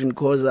Dr. Ivan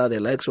Koza, the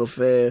likes of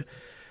Tate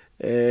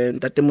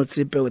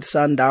Motsipe with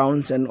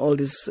Sundowns and all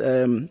these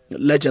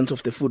legends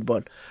of the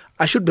football,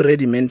 I should be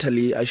ready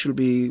mentally. I should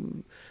be,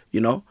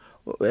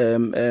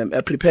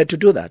 prepared to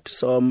do that.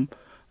 So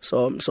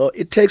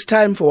it takes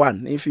time for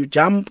one. If you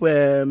jump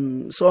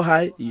so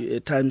high,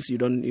 at times you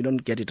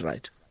don't get it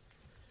right.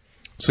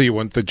 So you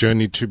want the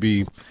journey to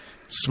be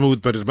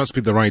smooth, but it must be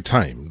the right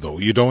time, though.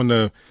 You don't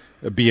want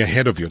to be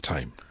ahead of your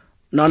time.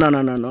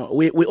 No.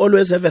 We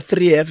always have a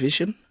 3-year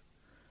vision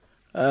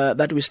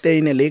that we stay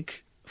in a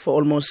league for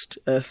almost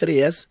 3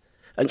 years,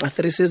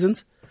 3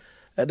 seasons.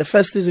 The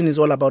first season is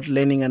all about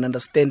learning and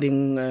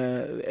understanding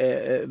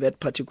that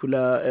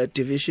particular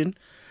division.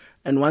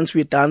 And once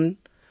we're done,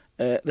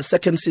 the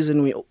second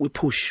season we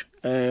push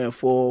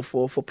for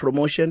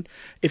promotion.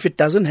 If it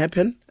doesn't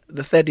happen,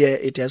 the third year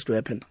it has to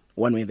happen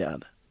one way or the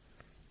other.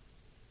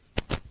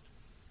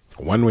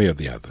 One way or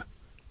the other.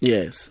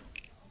 Yes.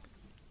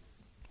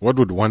 What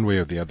would one way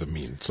or the other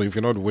mean? So if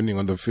you're not winning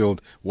on the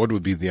field, what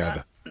would be the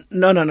other?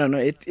 No.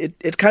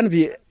 It can't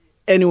be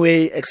any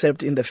way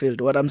except in the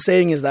field. What I'm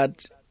saying is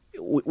that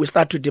we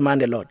start to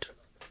demand a lot.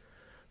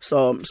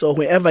 So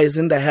whoever is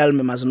in the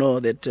helm must know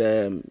that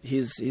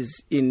he's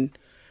in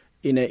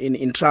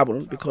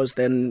trouble, because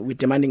then we're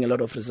demanding a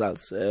lot of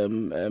results.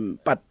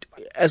 But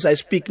as I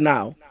speak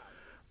now,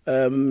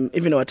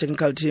 even our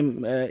technical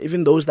team,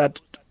 even those that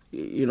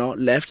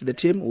left the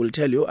team, will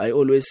tell you. I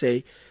always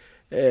say,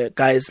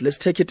 guys, let's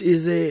take it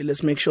easy.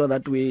 Let's make sure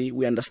that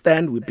we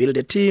understand. We build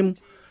a team,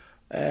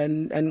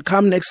 and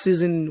come next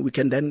season we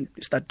can then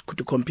start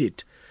to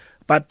compete.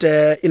 But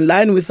in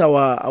line with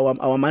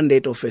our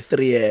mandate of a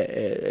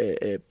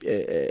 3-year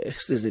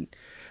season,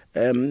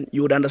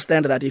 you would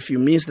understand that if you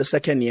miss the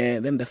second year,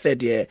 then the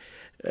third year,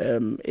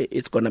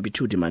 it's going to be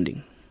too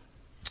demanding.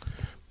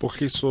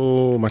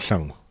 Pogiso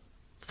Mahlangu,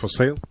 for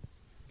sale?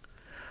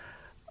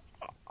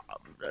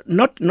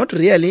 Not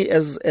really,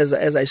 as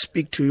I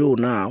speak to you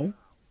now.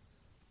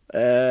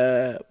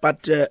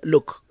 But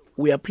look,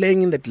 we are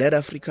playing in the Glad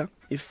Africa.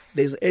 If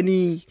there's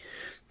any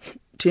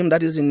team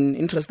that is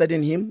interested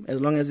in him, as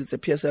long as it's a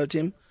PSL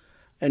team,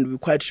 and we're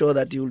quite sure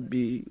that he will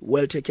be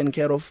well taken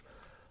care of.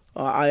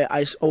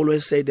 I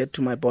always say that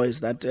to my boys,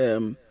 that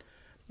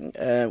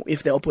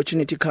if the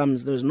opportunity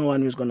comes, there's no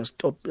one who's going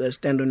to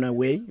stand on our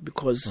way,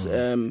 because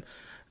the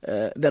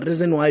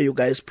reason why you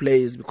guys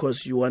play is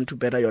because you want to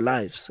better your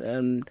lives.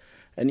 And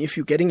if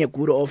you're getting a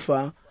good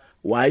offer,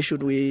 why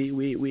should we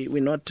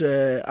not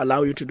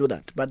allow you to do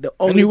that? But the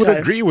only and you would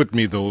agree with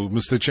me, though,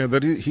 Mr. Chair,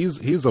 that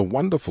he's a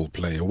wonderful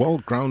player,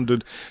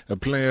 well-grounded, a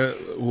player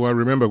who I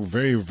remember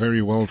very,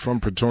 very well from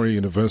Pretoria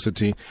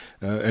University.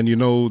 And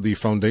the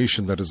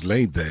foundation that is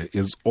laid there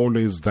is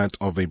always that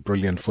of a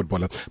brilliant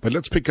footballer. But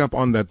let's pick up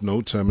on that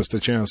note, Mr.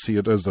 Chair. I see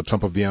it as the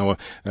top of the hour.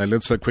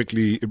 Let's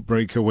quickly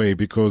break away,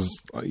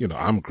 because,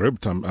 I'm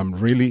gripped. I'm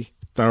really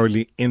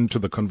thoroughly into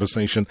the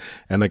conversation,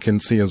 and I can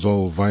see as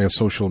well via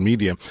social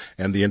media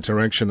and the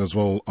interaction as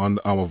well on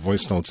our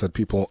voice notes that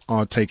people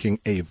are taking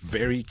a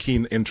very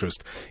keen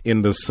interest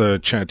in this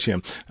chat here.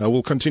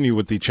 We'll continue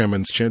with the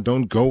Chairman's Chair.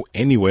 Don't go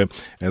anywhere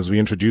as we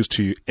introduce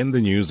to you in the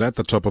news at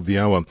the top of the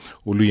hour,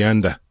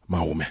 Uluyanda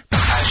Maume.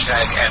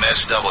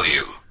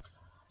 #NSW.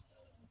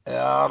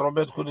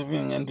 Robert, good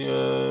evening, and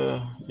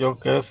your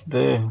guest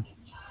there.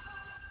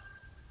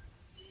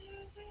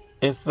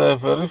 It's the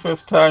very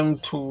first time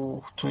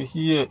to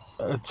hear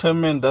a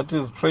chairman that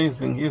is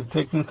praising his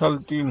technical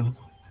team.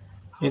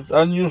 It's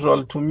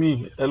unusual to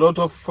me. A lot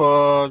of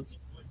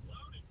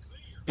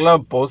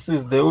club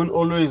bosses, they will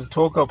always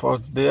talk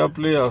about their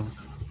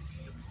players,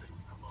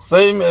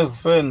 same as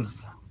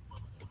fans.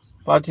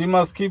 But he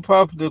must keep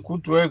up the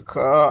good work.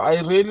 I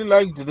really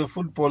liked the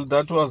football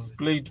that was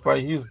played by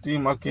his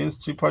team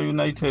against Chippa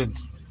United.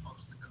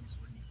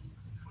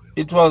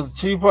 It was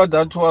Chippa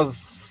that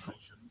was,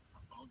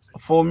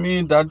 for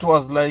me, that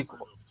was like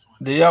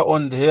they are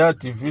on their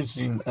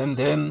division, and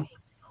then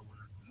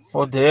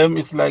for them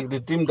it's like the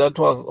team that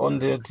was on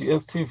the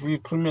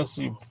DSTV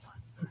Premiership,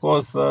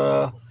 because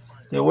the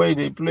way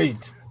they played,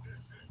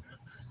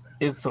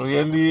 it's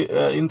really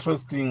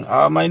interesting.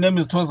 My name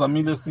is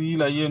Tozamile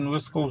Siila here in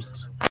West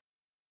Coast.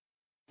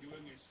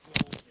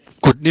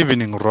 Good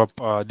evening, Rob.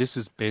 This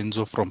is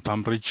Benzo from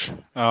Pambridge.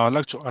 I'd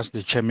like to ask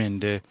the chairman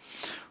there,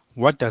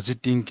 what does he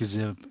think is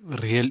a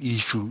real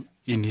issue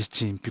in his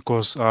team?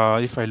 Because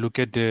if I look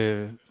at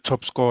the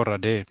top scorer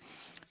there,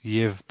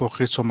 you have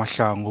Pogiso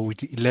Mahlangu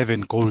with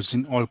 11 goals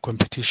in all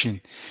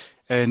competition.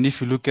 And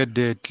if you look at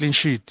the clean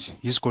sheet,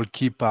 his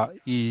goalkeeper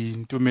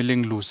in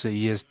Tumeleng Luse,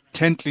 he has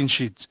 10 clean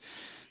sheets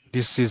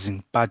this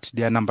season, but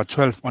they are number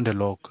 12 on the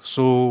log.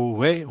 So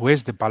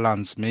where's the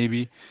balance?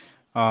 Maybe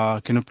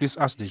can you please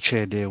ask the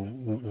chair there,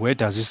 where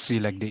does he see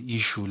like the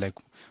issue like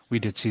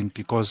with the team?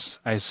 Because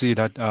I see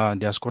that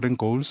they are scoring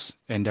goals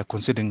and they're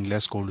conceding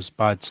less goals,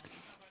 but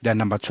they're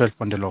number 12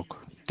 on the log.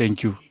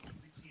 Thank you.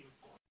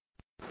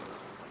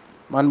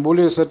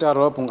 Manbulise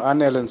Tarop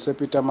nganele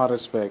ngisepita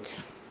Maritzburg.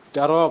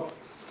 Tarop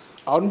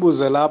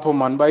awunibuze lapho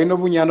man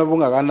bayinobunyano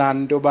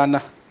bungakanani into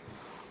bana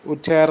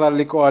uThera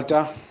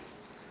Likota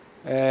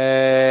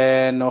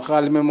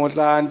noKhalime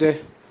Motlante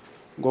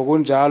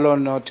ngokunjalo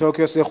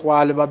noTokyo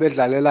Segwale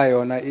babedlalela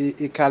yona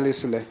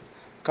iCallies le.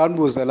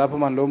 Kawunibuze lapho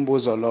man lo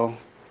mbuzo lo.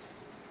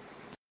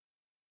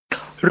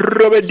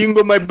 Robert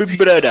Dingo, my big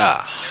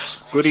brother.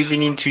 Good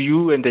evening to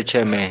you and the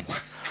chairman.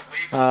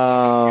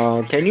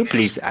 Can you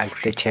please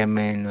ask the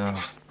chairman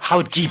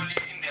how deep?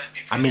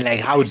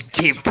 How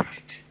deep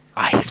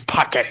are his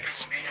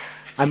pockets?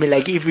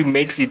 If he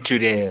makes it to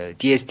the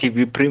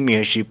DSTV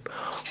Premiership,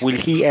 will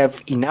he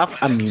have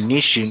enough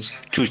ammunition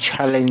to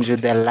challenge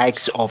the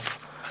likes of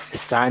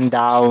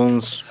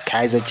Sundowns,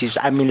 Kaizer Chiefs?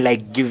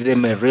 Give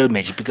them a real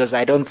match, because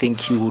I don't think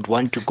he would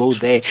want to go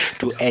there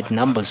to add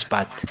numbers.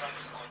 But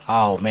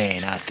oh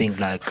man, I think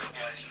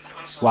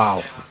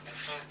wow.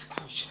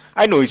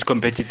 I know he's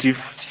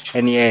competitive,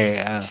 and he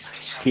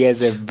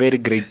has a very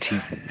great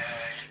team.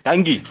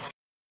 Thank you.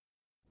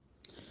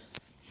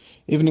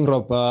 Evening,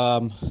 Rob.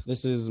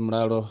 This is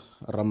Marawa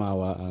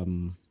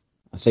Ramawa.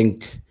 I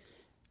think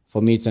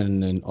for me it's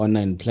an honor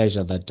and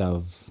pleasure that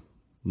I've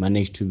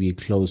managed to be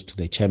close to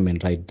the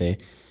chairman right there.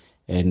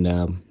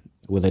 And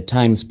with the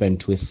time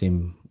spent with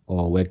him,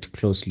 or worked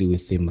closely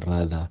with him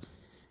rather,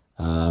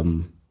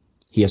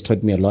 he has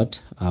taught me a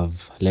lot.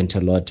 I've learnt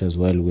a lot as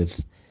well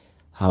with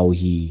how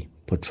he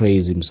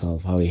portrays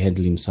himself, how he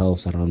handles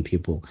himself around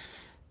people.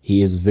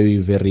 He is very,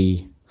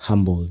 very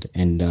humbled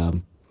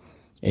and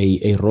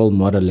a role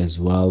model as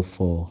well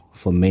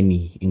for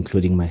many,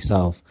 including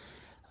myself.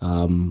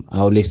 I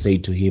always say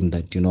to him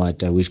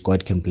that, I wish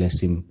God can bless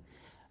him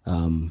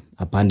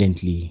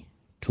abundantly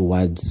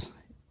towards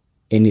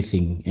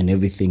anything and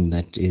everything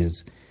that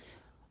is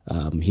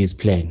his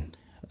plan.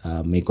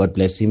 May God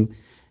bless him.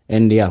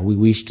 And we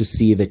wish to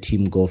see the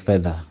team go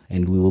further,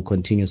 and we will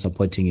continue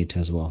supporting it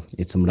as well.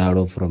 It's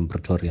Marawa from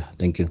Pretoria.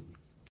 Thank you.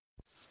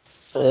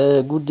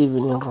 Good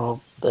evening,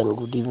 Rob, and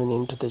good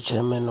evening to the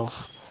chairman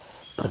of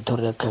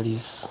Pretoria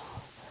Callies.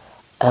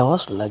 I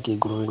was lucky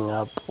growing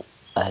up.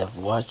 I have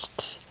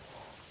watched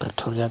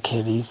Pretoria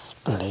Callies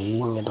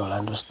playing at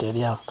Orlando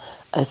Stadium.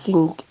 I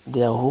think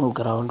their home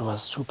ground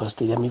was Super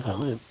Stadium, if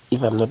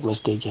I'm not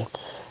mistaken.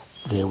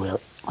 They were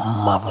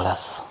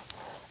marvelous.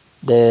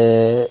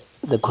 The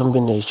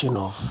combination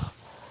of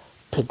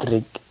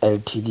Patrick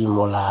LTD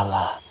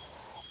Molala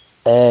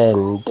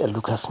and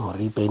Lucas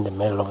Moripe in the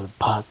middle of the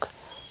park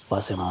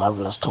was a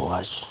marvelous to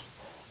watch.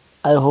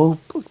 I hope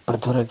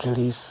Pretoria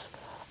Callies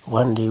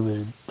one day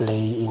will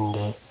play in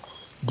the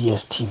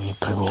DSTV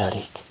Premier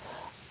League.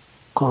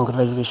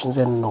 Congratulations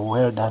and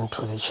well done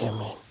to the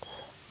chairman.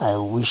 I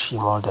wish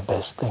him all the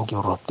best. Thank you,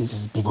 Rob. This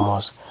is Big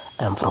Moss.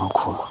 I'm from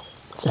Kuma.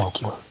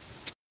 Thank you.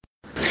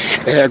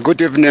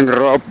 Good evening,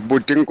 Rob.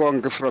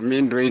 Butinkong from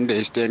Indwe in the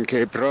Eastern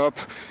Cape. Rob,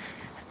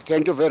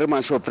 thank you very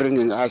much for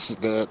bringing us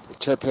the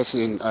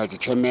chairperson, the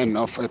chairman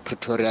of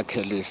Pretoria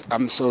Callies.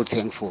 I'm so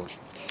thankful.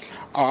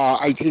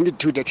 I think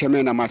to the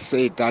chairman, I must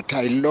say that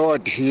I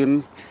laud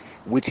him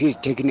with his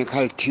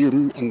technical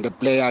team and the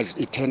players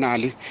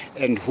eternally,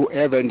 and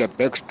whoever in the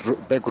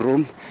back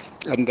room,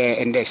 and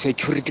the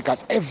security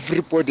guards,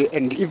 everybody,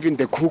 and even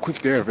the cook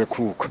if they have a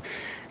cook.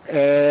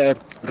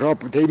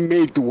 Rob, they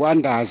made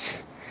wonders.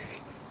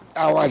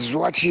 I was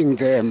watching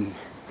them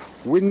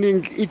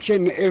winning each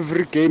and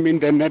every game in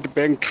the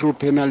Nedbank through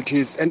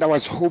penalties, and I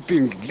was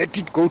hoping let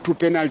it go to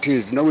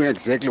penalties, knowing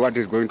exactly what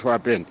is going to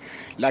happen.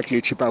 Luckily,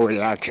 Chipa will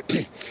luck.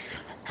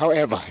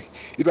 However,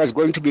 it was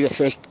going to be the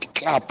first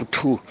club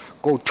to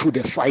go to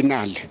the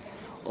final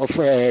of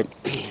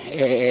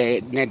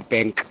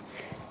Nedbank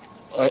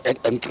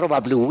and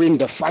probably win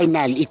the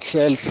final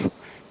itself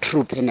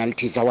through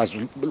penalties. I was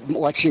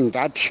watching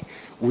that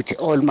with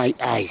all my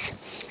eyes.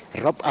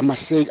 Rob, I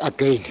must say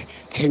again,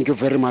 thank you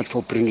very much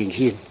for bringing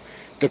him.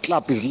 The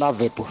club is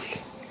lovable.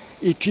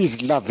 It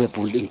is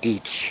lovable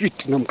indeed.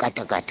 Sweet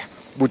nomkatakata.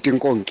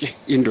 Butinkonki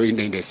indo in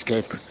the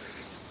escape.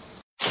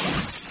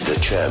 The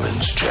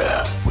chairman's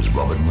chair was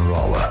Robert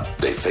Marawa.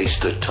 They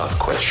faced the tough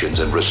questions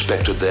and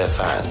respected their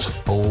fans.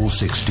 All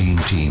 16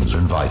 teams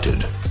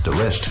invited. The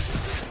rest,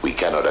 we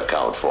cannot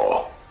account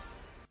for.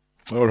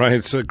 All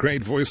right, so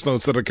great voice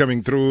notes that are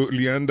coming through.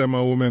 Leanda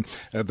Maume,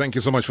 thank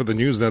you so much for the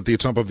news at the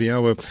top of the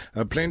hour.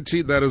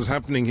 Plenty that is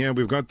happening here.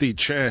 We've got the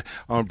chair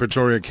of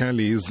Pretoria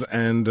Callies,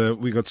 and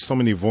we got so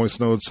many voice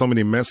notes, so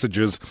many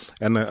messages.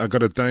 And I got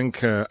to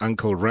thank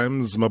Uncle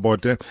Rams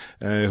Mabote,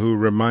 who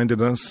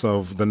reminded us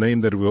of the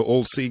name that we were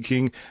all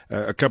seeking.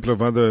 A couple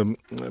of other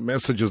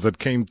messages that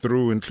came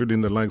through,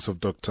 including the likes of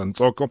Dr.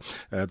 Ntsoko.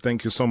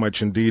 Thank you so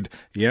much indeed.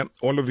 Yeah,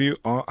 all of you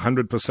are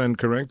 100%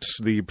 correct.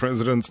 The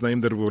president's name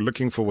that we were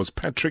looking for was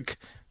Patrick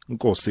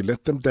Nkosi.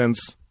 Let them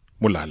dance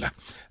Mulala.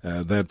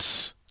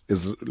 That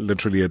is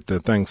literally it.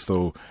 Thanks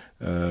though,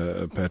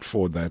 Pat,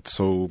 for that.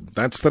 So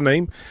that's the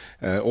name.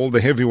 All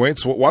the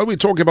heavyweights. While we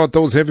talk about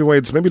those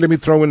heavyweights, maybe let me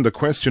throw in the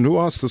question. Who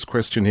asked this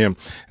question here?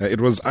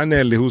 It was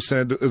Anel who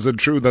said, is it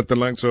true that the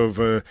likes of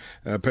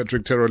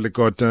Patrick Terra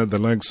Lekota, the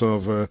likes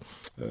of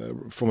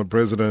former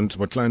President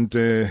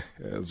Motlanthe,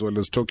 as well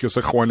as Tokyo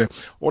Sekgwale,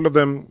 all of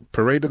them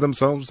paraded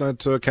themselves at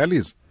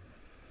Callies?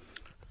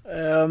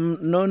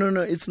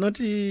 No. It's not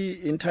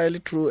entirely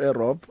true,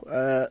 Rob.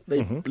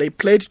 They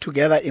played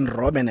together in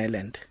Robben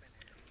Island.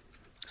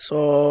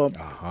 So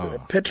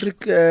Patrick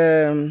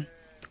Nkosi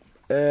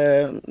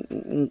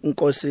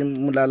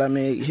Mulala,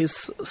 may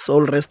his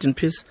soul rest in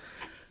peace,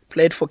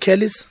 played for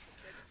Callies.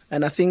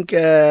 And I think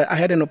I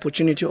had an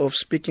opportunity of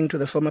speaking to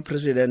the former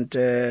president,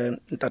 Ntate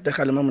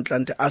Kgalema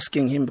Motlanthe,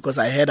 asking him, because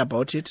I heard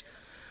about it.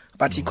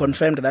 But he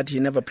confirmed that he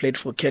never played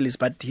for Callies,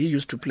 but he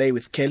used to play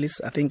with Callies.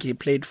 I think he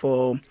played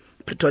for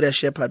Pretoria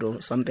Shepherd or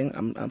something.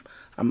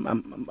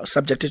 I'm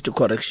subjected to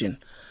correction.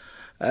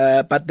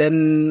 But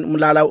then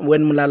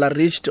when Mulala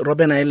reached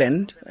Robben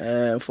Island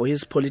for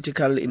his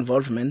political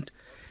involvement,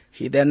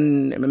 he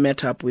then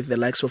met up with the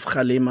likes of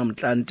Kgalema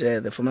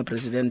Motlanthe, the former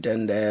president,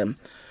 and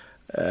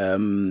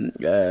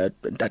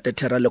Tate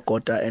Terra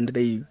Lekota, and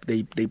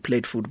they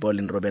played football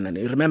in Robben Island.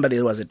 You remember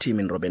there was a team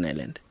in Robben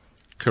Island.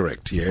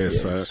 Correct,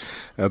 yes.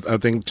 I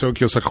think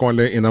Tokyo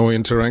Sakwale, in our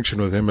interaction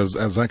with him,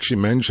 has actually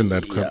mentioned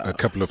that a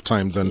couple of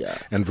times, and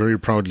very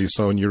proudly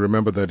so. And you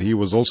remember that he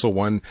was also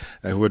one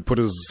who had put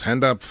his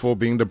hand up for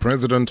being the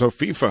president of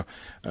FIFA.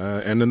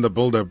 And in the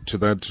build-up to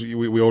that,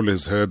 we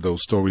always heard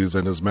those stories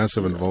and his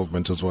massive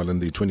involvement as well in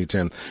the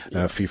 2010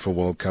 FIFA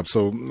World Cup.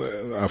 So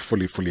I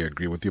fully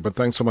agree with you. But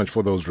thanks so much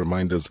for those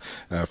reminders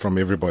from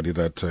everybody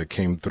that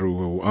came through,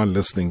 who are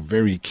listening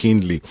very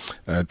keenly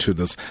to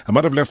this. I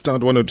might have left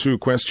out one or two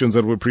questions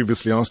that were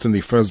previously asked in the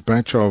first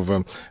batch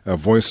of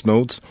voice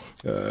notes.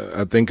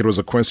 I think it was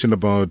a question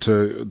about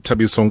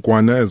Thabiso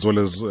Nkoana as well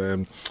as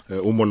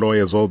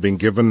Umoloy as well being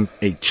given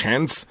a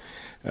chance.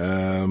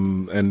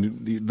 And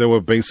they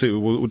were basically,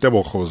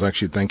 Utebogo was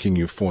actually thanking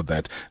you for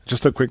that.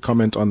 Just a quick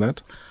comment on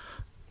that.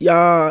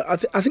 Yeah,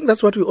 I think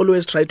that's what we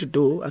always try to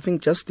do. I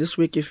think just this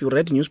week, if you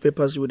read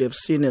newspapers, you would have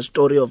seen a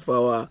story of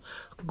our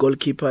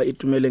goalkeeper,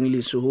 Itumeleng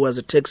Lisu, who was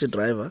a taxi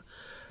driver.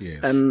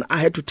 Yes. And I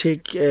had to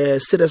take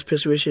serious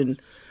persuasion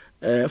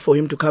for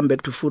him to come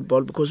back to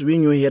football because we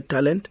knew he had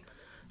talent.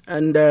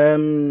 And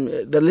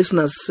the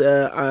listeners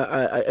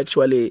are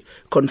actually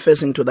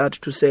confessing to that,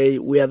 to say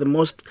we are the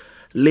most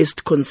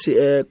least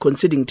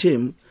conceding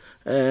team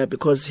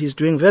because he's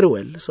doing very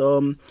well.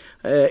 So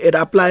it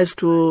applies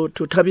to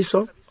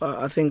Thabiso.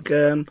 I think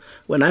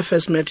when I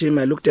first met him,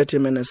 I looked at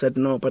him and I said,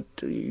 no, but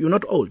you're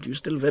not old. You're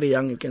still very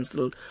young. You can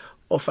still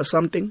offer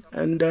something.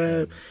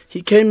 And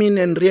he came in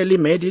and really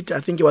made it. I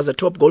think he was a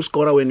top goal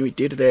scorer when we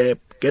did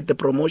get the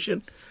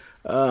promotion.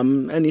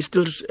 And he's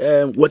still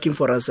working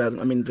for us,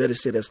 very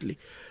seriously.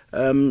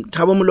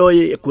 Thabo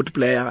Moloi, a good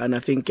player, and I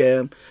think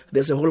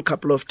there's a whole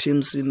couple of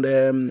teams in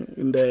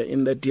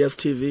the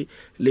DStv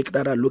league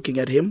that are looking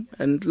at him.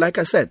 And like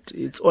I said,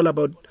 it's all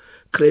about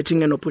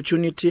creating an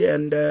opportunity,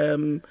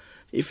 and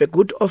if a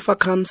good offer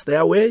comes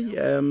their way,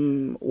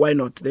 why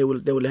not? They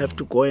will have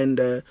to go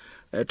and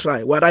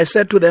try. What I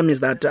said to them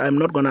is that I'm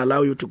not going to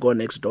allow you to go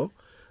next door,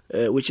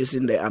 which is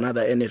in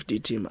another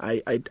NFD team.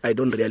 I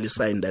don't really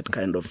sign that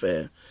kind of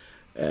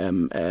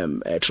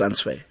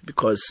transfer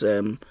because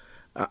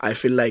I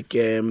feel like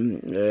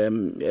they've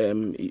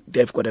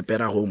got a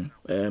better home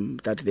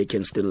that they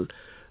can still,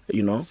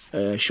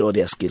 show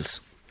their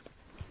skills.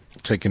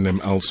 Taking them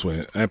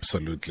elsewhere,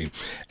 absolutely.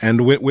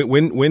 And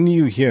when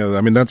you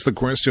hear, that's the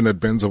question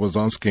that Benzo was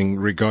asking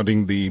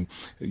regarding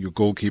your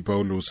goalkeeper,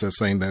 Olusa,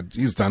 saying that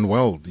he's done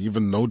well. He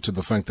even noted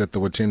the fact that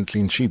there were 10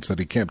 clean sheets that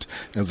he kept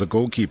as a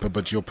goalkeeper,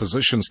 but your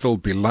position still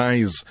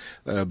belies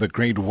the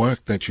great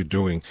work that you're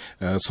doing.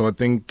 So I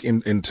think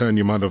in turn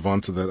you might have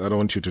answered that. I don't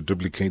want you to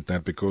duplicate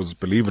that because,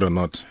 believe it or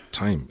not,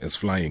 time is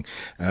flying.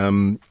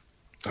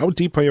 How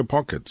deep are your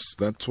pockets?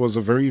 That was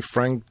a very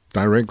frank,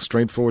 direct,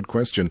 straightforward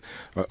question.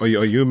 Are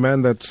you a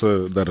man that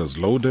is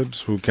loaded,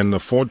 who can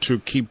afford to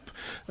keep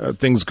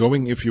things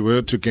going if you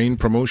were to gain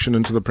promotion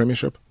into the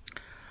Premiership?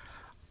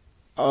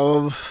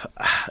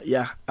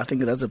 Yeah, I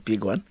think that's a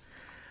big one.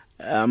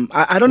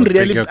 I don't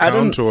really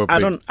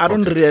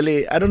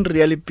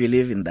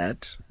believe in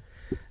that.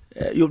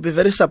 You'll be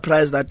very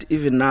surprised that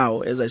even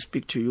now, as I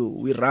speak to you,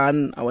 we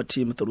run our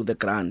team through the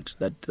grant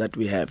that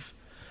we have.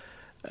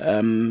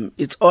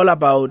 It's all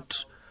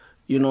about,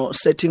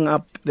 setting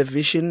up the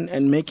vision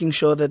and making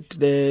sure that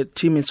the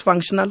team is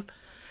functional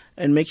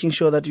and making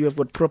sure that you have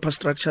got proper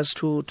structures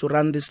to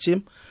run this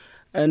team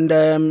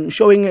and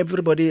showing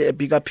everybody a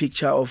bigger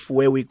picture of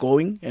where we're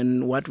going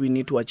and what we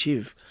need to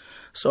achieve.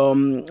 So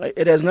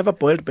it has never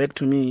boiled back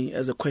to me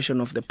as a question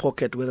of the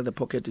pocket, whether the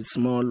pocket is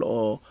small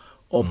or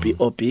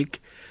big.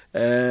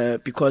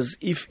 Because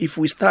if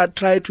we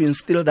try to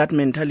instill that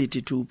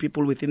mentality to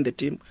people within the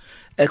team,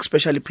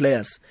 especially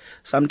players,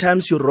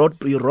 sometimes you rob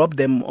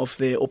them of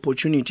the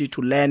opportunity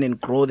to learn and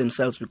grow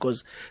themselves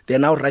because they're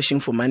now rushing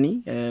for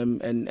money,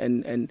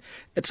 and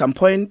at some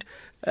point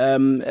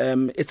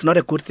it's not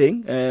a good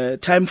thing.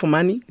 Time for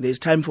money, there's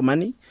time for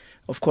money,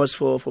 of course,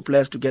 for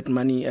players to get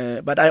money,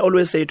 but I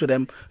always say to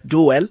them,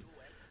 do well.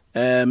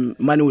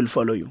 Money will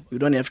follow you. You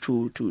don't have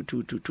to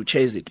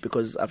chase it,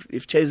 because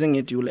if chasing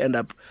it, you will end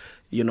up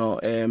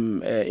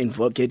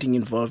getting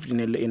involved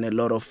in a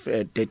lot of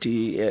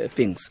dirty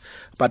things.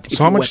 But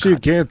so how much do you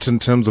get in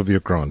terms of your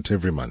grant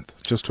every month?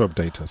 Just to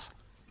update us.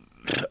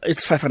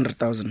 It's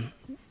 500,000.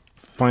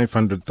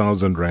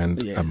 500,000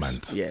 rand a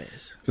month.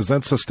 Yes. Is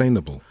that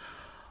sustainable?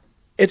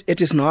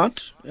 It is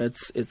not.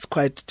 It's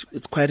quite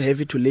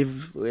heavy to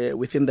live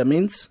within the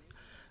means.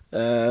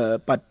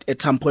 But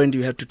at some point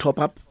you have to top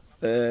up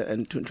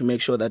and to make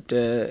sure that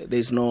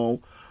there's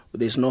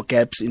no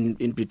gaps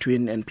in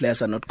between and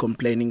players are not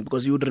complaining,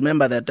 because you would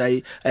remember that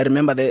I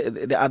remember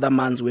the other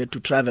months we had to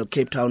travel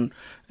Cape Town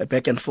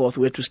back and forth.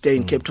 We had to stay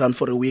in Cape Town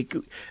for a week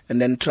and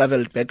then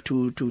travel back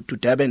to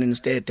Durban and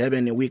stay at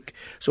Durban a week.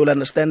 So we'll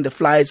understand the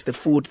flights, the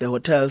food, the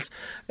hotels.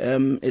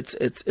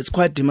 It's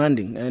quite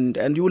demanding,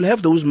 and you will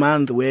have those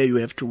months where you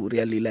have to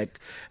really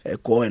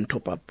go and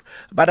top up.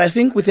 But I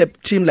think with a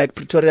team like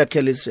Pretoria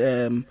Callies,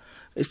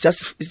 it's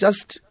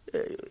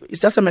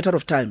just a matter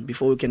of time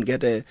before we can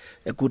get a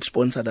good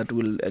sponsor that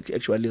will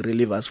actually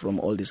relieve us from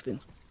all these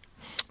things.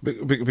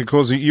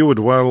 Because you would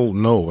well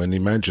know and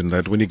imagine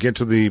that when you get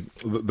to the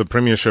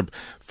Premiership,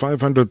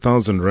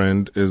 500,000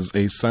 rand is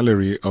a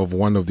salary of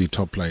one of the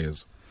top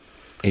players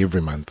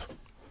every month.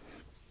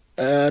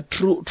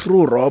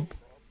 True, Rob.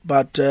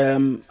 But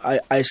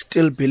I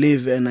still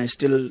believe, and I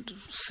still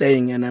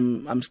saying, and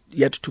I'm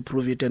yet to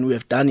prove it, and we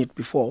have done it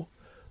before,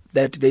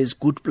 that there's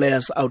good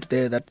players out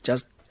there that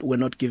just were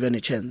not given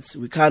a chance.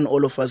 We can't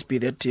all of us be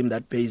that team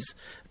that pays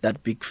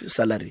that big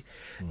salary.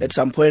 At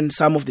some point,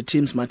 some of the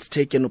teams must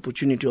take an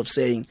opportunity of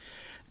saying,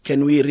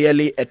 can we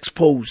really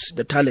expose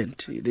the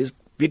talent? There's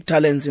big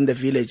talents in the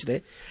village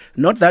there.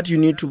 Not that you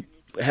need to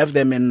have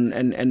them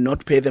and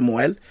not pay them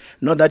well.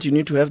 Not that you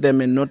need to have them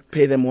and not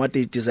pay them what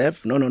they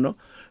deserve. No.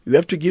 You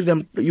have to give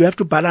them, you have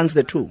to balance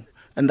the two.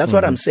 And that's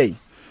what I'm saying.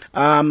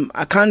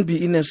 I can't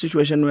be in a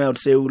situation where I would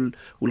say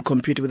we'll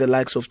compete with the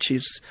likes of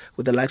Chiefs,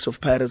 with the likes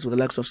of Pirates, with the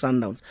likes of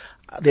Sundowns.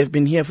 They've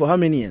been here for how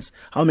many years?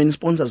 How many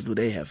sponsors do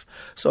they have?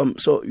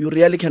 So you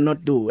really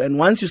cannot do. And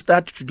once you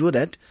start to do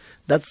that,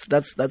 that's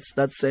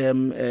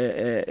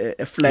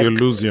a flag. You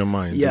lose your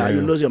mind. Yeah,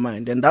 you lose your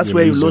mind, and that's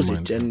where you lose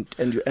it, and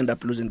you end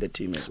up losing the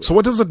team as well. So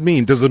what does it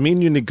mean? Does it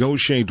mean you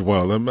negotiate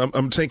well?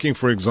 I'm taking,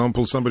 for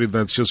example, somebody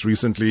that's just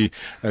recently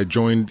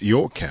joined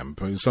your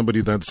camp,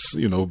 somebody that's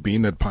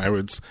been at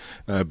Pirates,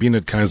 been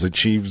at Kaizer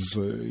Chiefs.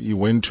 You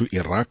went to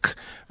Iraq,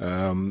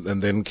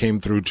 and then came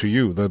through to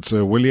you. That's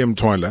William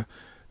Twyla.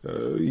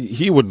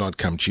 He would not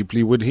come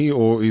cheaply, would he,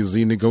 or is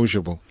he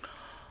negotiable?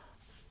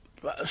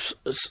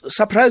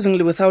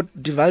 Surprisingly, without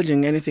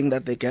divulging anything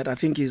that they get, I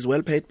think he's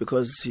well paid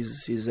because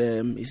he's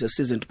a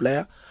seasoned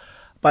player.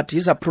 But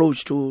his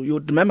approach you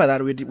remember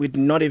that we did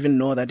not even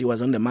know that he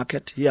was on the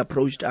market. He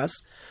approached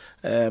us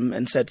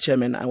and said,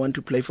 Chairman, I want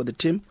to play for the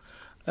team.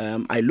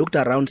 I looked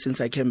around since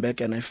I came back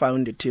and I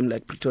found a team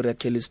like Pretoria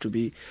Callies to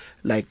be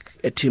like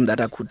a team that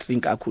I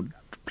could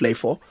play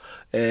for.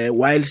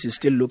 Whilst he's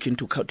still looking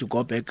to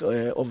go back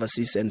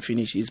overseas and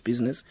finish his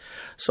business.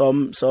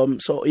 So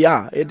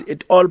yeah,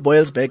 it all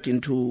boils back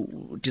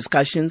into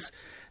discussions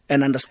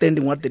and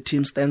understanding what the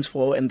team stands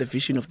for and the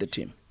vision of the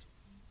team.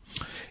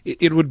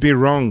 It would be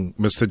wrong,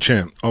 Mr.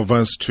 Chair, of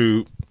us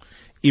to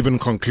even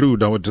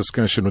conclude our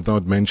discussion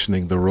without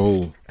mentioning the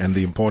role and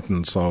the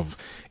importance of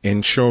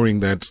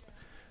ensuring that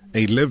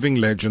a living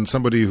legend,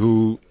 somebody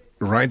who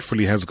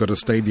rightfully has got a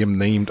stadium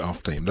named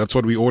after him. That's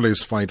what we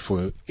always fight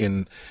for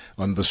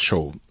on this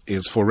show,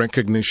 is for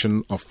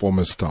recognition of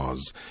former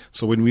stars.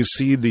 So when we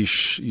see the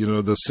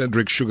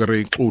Cedric Sugar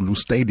Ray Xulu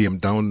Stadium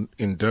down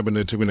in Durban,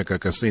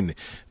 Kakasini,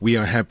 we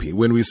are happy.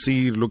 When we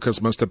see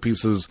Lucas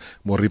Masterpieces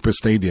Moripe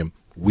Stadium,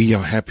 we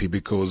are happy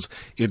because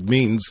it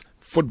means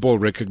football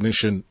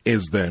recognition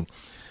is there.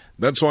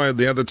 That's why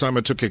the other time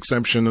I took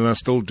exception, and I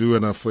still do,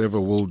 and I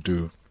forever will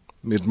do.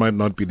 It might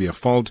not be their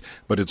fault,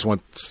 but it's what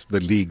the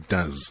league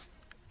does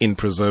in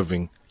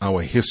preserving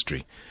our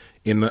history,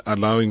 in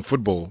allowing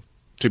football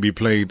to be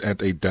played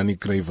at a Danny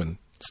Craven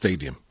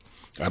stadium.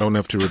 I don't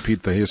have to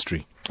repeat the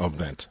history of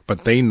that.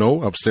 But they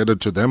know, I've said it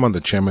to them on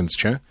the chairman's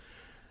chair,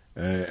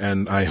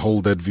 and I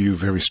hold that view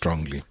very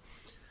strongly.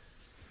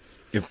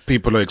 If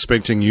people are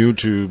expecting you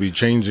to be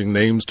changing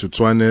names to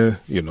Tswane,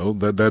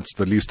 that's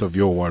the least of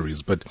your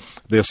worries. But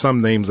there are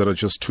some names that are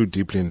just too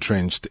deeply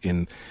entrenched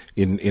in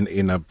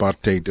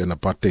apartheid and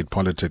apartheid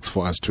politics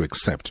for us to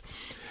accept.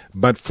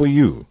 But for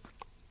you,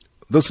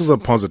 this is a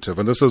positive,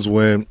 and this is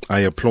where I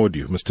applaud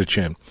you, Mr.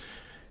 Chair,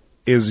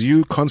 is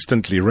you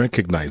constantly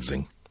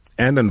recognizing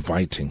and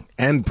inviting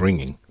and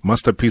bringing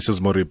Masterpieces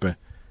Moripe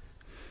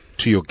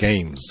to your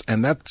games.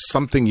 And that's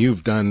something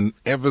you've done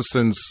ever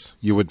since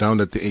you were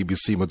down at the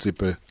ABC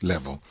Motsepe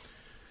level.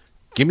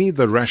 Give me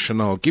the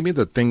rationale, give me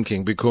the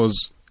thinking,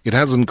 because it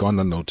hasn't gone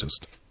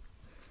unnoticed.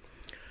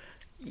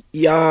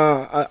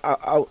 Yeah,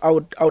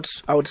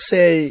 I would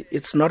say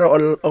it's not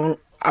all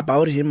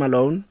about him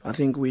alone. I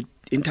think we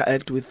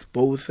interact with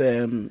both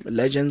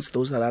legends,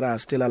 those that are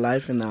still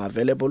alive and are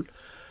available.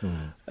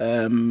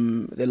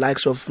 The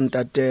likes of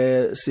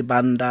Ntate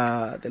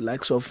Sibanda, the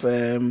likes of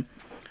Ntate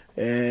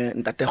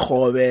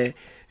Khobe.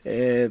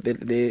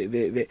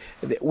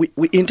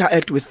 We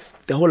interact with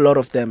the whole lot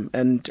of them,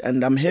 and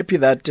I'm happy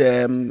that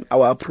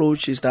our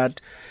approach is that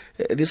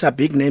these are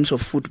big names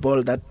of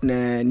football that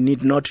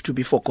need not to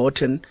be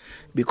forgotten,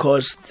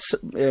 because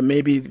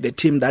maybe the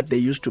team that they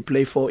used to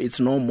play for, it's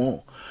no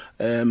more.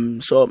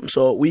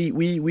 So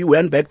we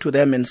went back to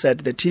them and said,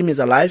 the team is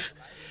alive.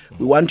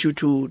 We want you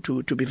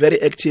to be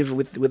very active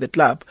with the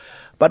club.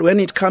 But when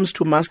it comes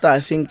to Master, I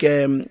think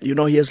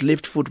he has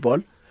lived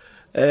football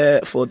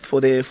for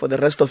the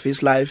rest of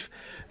his life.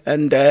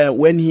 And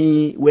when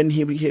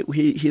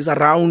he's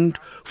around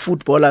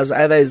footballers,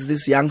 either as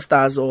these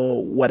youngsters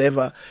or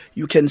whatever,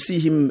 you can see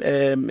him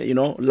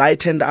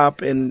lightened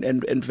up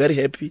and very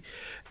happy.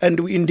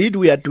 And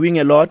we are doing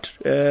a lot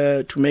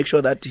to make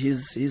sure that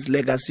his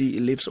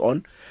legacy lives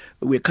on.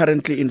 We're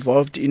currently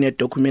involved in a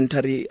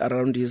documentary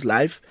around his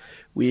life.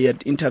 We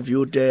had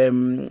interviewed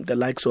the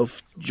likes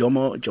of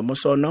Jomo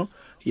Sono.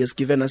 He has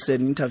given us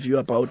an interview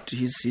about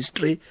his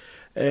history.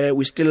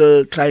 We're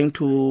still trying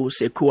to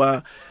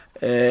secure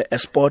a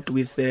sport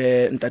with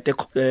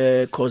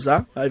Ntate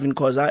Khoza, Ivan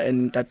Khoza,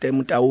 and Ntate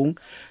Mutaung,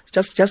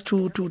 just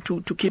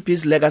to keep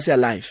his legacy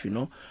alive, you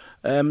know.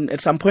 At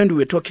some point we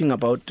were talking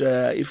about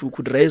if we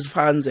could raise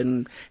funds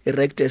and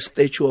erect a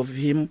statue of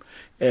him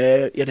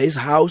at his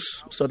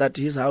house, so that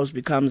his house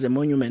becomes a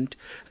monument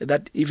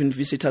that even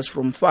visitors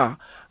from far,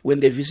 when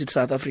they visit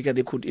South Africa,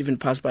 they could even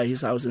pass by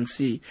his house and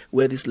see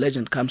where this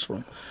legend comes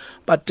from.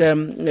 But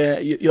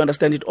you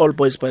understand, it all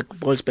boils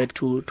back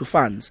to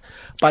funds.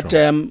 But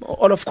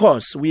all of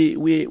course, we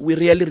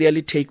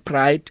really take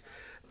pride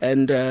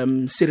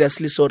and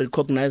seriously so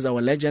recognize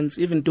our legends.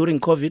 Even during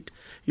COVID,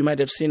 you might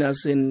have seen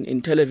us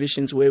in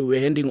televisions where we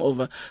were handing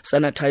over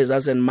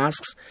sanitizers and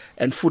masks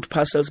and food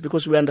parcels,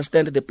 because we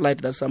understand the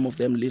plight that some of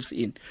them lives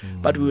in.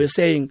 But we were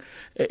saying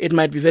it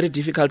might be very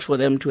difficult for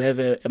them to have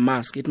a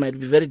mask. It might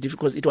be very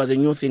difficult. It was a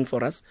new thing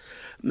for us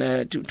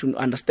to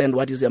understand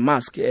what is a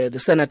mask. The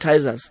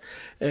sanitizers,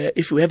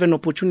 if we have an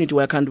opportunity,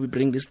 why can't we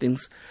bring these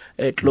things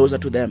closer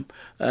to them?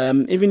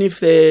 Even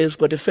if they've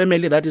got a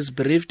family that is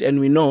bereaved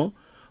and we know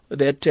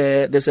that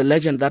there's a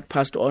legend that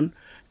passed on,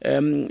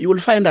 you will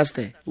find us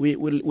there.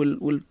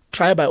 We'll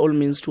try by all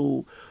means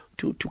to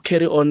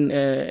carry on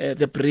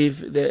the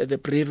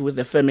bereaved with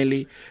the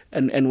family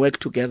and work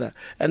together.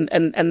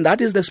 And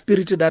that is the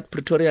spirit that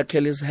Pretoria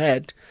Callies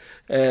had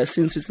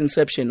since its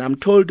inception. I'm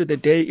told the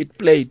day it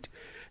played,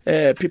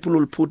 people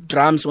will put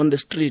drums on the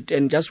street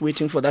and just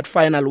waiting for that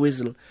final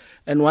whistle.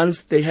 And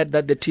once they had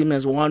that the team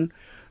has won,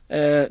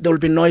 there will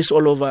be noise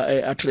all over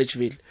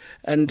Atteridgeville.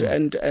 And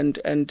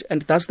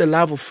that's the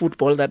love of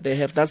football that they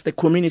have. That's the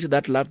community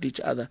that loved each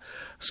other.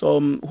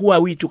 So who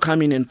are we to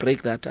come in and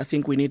break that? I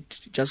think we need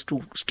just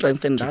to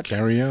strengthen that.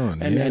 Carry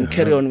on. And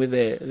carry on with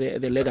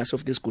the legacy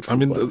of this good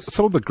football. I mean,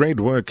 some of the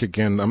great work,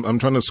 again, I'm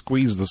trying to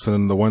squeeze this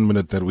in the 1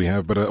 minute that we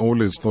have, but I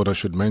always thought I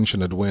should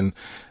mention it when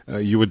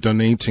you were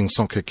donating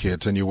soccer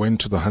kit and you went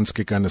to the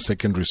Hanskekane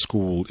Secondary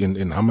School in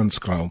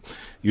Hammanskraal.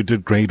 You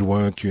did great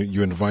work.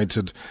 You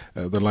invited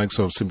the likes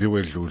of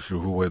Simpiwe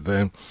Dludlu, who were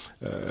there.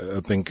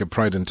 I think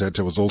Pride and Tete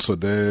was also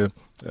there.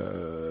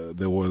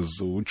 There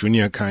was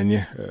Junior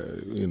Kanye,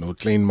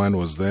 Kleinman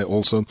was there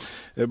also.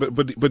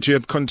 But you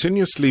had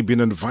continuously been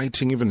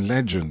inviting even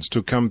legends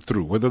to come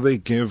through, whether they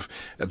give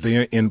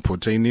their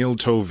input. A Neil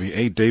Tovey,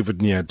 a David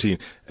Nyati,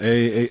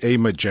 a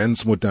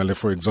Majens Mutale,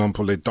 for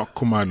example, a Doc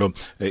Kumalo,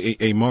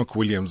 a Mark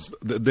Williams.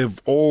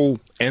 They've all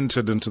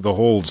entered into the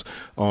halls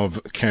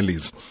of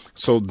Callies.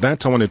 So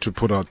that I wanted to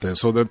put out there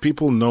so that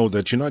people know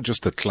that you're not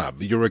just a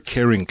club. You're a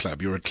caring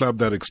club. You're a club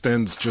that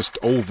extends just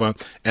over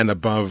and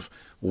above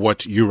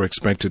what you're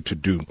expected to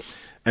do.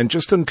 And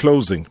just in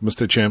closing,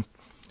 Mr. Chair,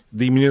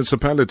 the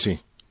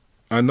municipality,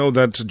 I know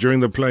that during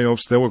the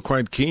playoffs they were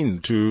quite keen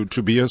to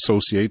be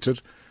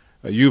associated.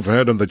 You've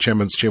heard on the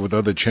chairman's chair with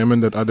other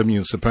chairmen that other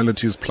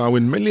municipalities plow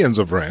in millions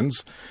of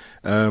rands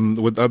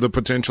with other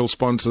potential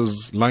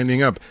sponsors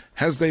lining up.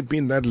 Has there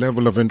been that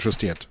level of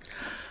interest yet?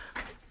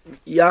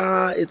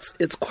 Yeah,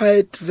 it's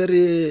quite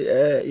very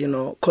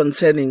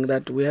concerning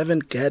that we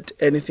haven't get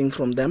anything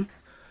from them.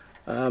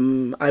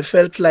 I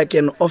felt like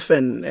an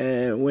orphan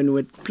when we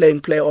were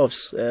playing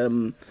playoffs.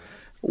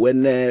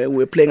 When we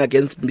were playing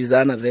against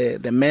Mbizana,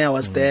 the mayor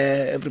was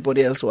there,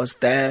 everybody else was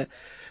there,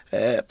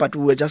 but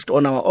we were just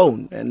on our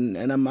own.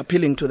 And I'm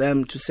appealing to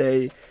them to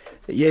say,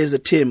 here is a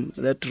team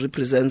that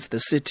represents the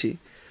city,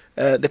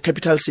 the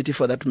capital city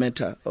for that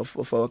matter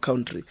of our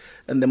country,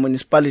 and the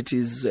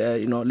municipalities,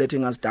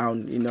 letting us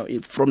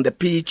down. From the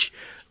pitch.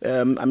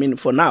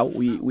 For now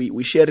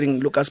we sharing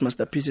Lucas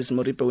Masterpieces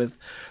Moripe with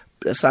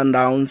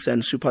Sundowns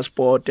and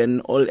Supersport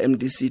and all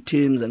MDC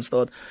teams and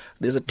stuff.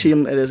 There's a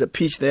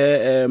pitch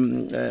there.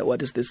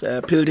 What is this?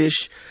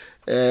 Pildish.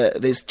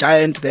 There's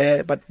Giant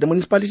there, but the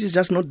municipality is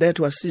just not there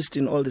to assist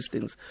in all these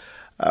things.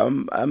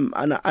 And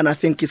I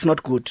think it's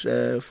not good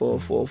for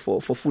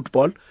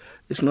football.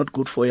 It's not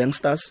good for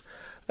youngsters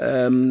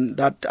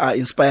that are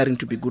inspiring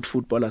to be good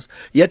footballers.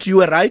 Yet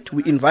you are right.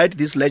 We invite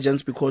these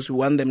legends because we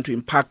want them to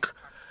impact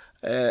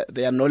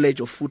their knowledge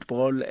of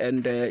football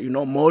and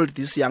mold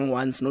these young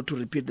ones not to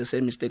repeat the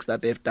same mistakes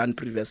that they've done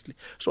previously.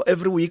 So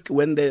every week,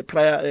 when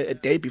a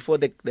day before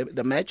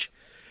the match,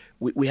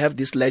 we have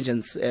these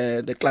legends,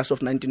 the class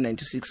of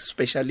 1996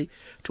 especially,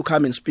 to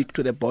come and speak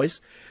to the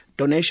boys.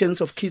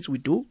 Donations of kits we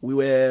do. We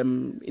were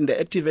in the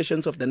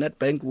activations of the Net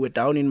Bank. We were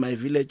down in my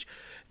village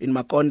in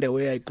Makonde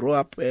where I grew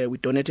up. We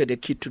donated a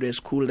kit to the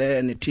school there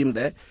and a team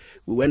there.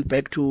 We went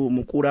back to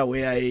Mukura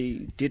where I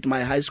did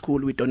my high school.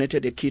 We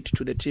donated a kit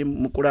to the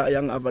team, Mukura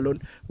Young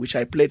Avalon, which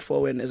I played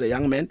for when as a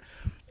young man,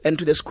 and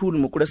to the school,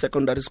 Mukura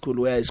Secondary School,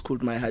 where I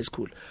schooled my high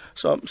school.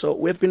 So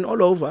we've been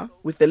all over.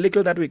 With the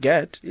little that we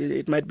get,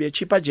 it might be a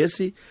cheaper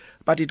jersey,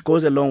 but it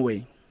goes a long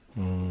way.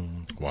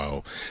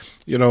 Wow.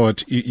 You know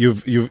what?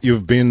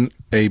 You've been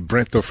a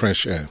breath of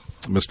fresh air,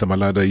 Mr.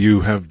 Malada.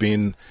 You have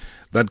been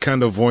that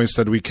kind of voice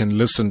that we can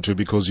listen to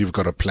because you've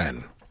got a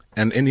plan.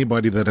 And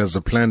anybody that has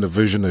a plan, a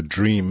vision, a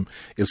dream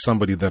is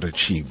somebody that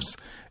achieves.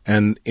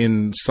 And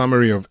in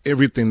summary of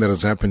everything that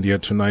has happened here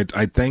tonight,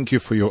 I thank you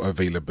for your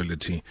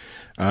availability.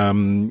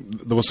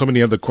 There were so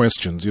many other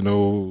questions,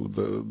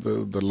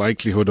 the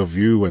likelihood of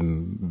you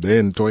and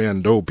then Toya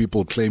and Do,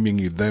 people claiming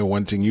you there,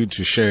 wanting you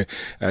to share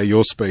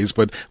your space.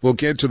 But we'll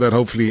get to that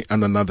hopefully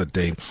on another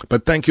day.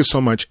 But thank you so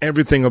much.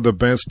 Everything of the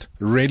best.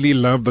 Really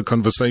love the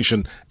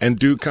conversation. And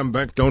do come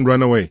back. Don't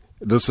run away.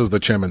 This is the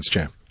Chairman's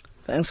Chair.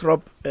 Thanks,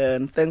 Rob.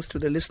 And thanks to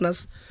the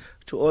listeners.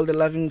 To all the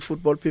loving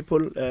football people,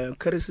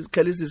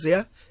 Callies is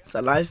here. It's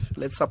alive.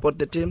 Let's support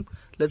the team.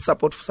 Let's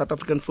support South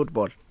African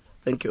football.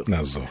 Thank you.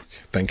 Nazok,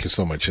 thank you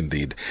so much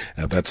indeed.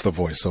 That's the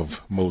voice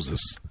of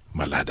Moses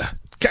Malada.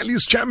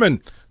 Callies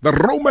chairman, the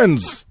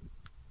Romans.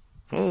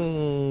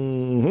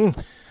 Mm-hmm.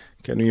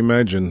 Can you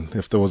imagine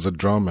if there was a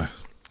drama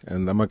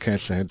and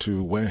Amakasha had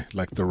to wear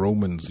like the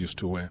Romans used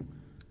to wear?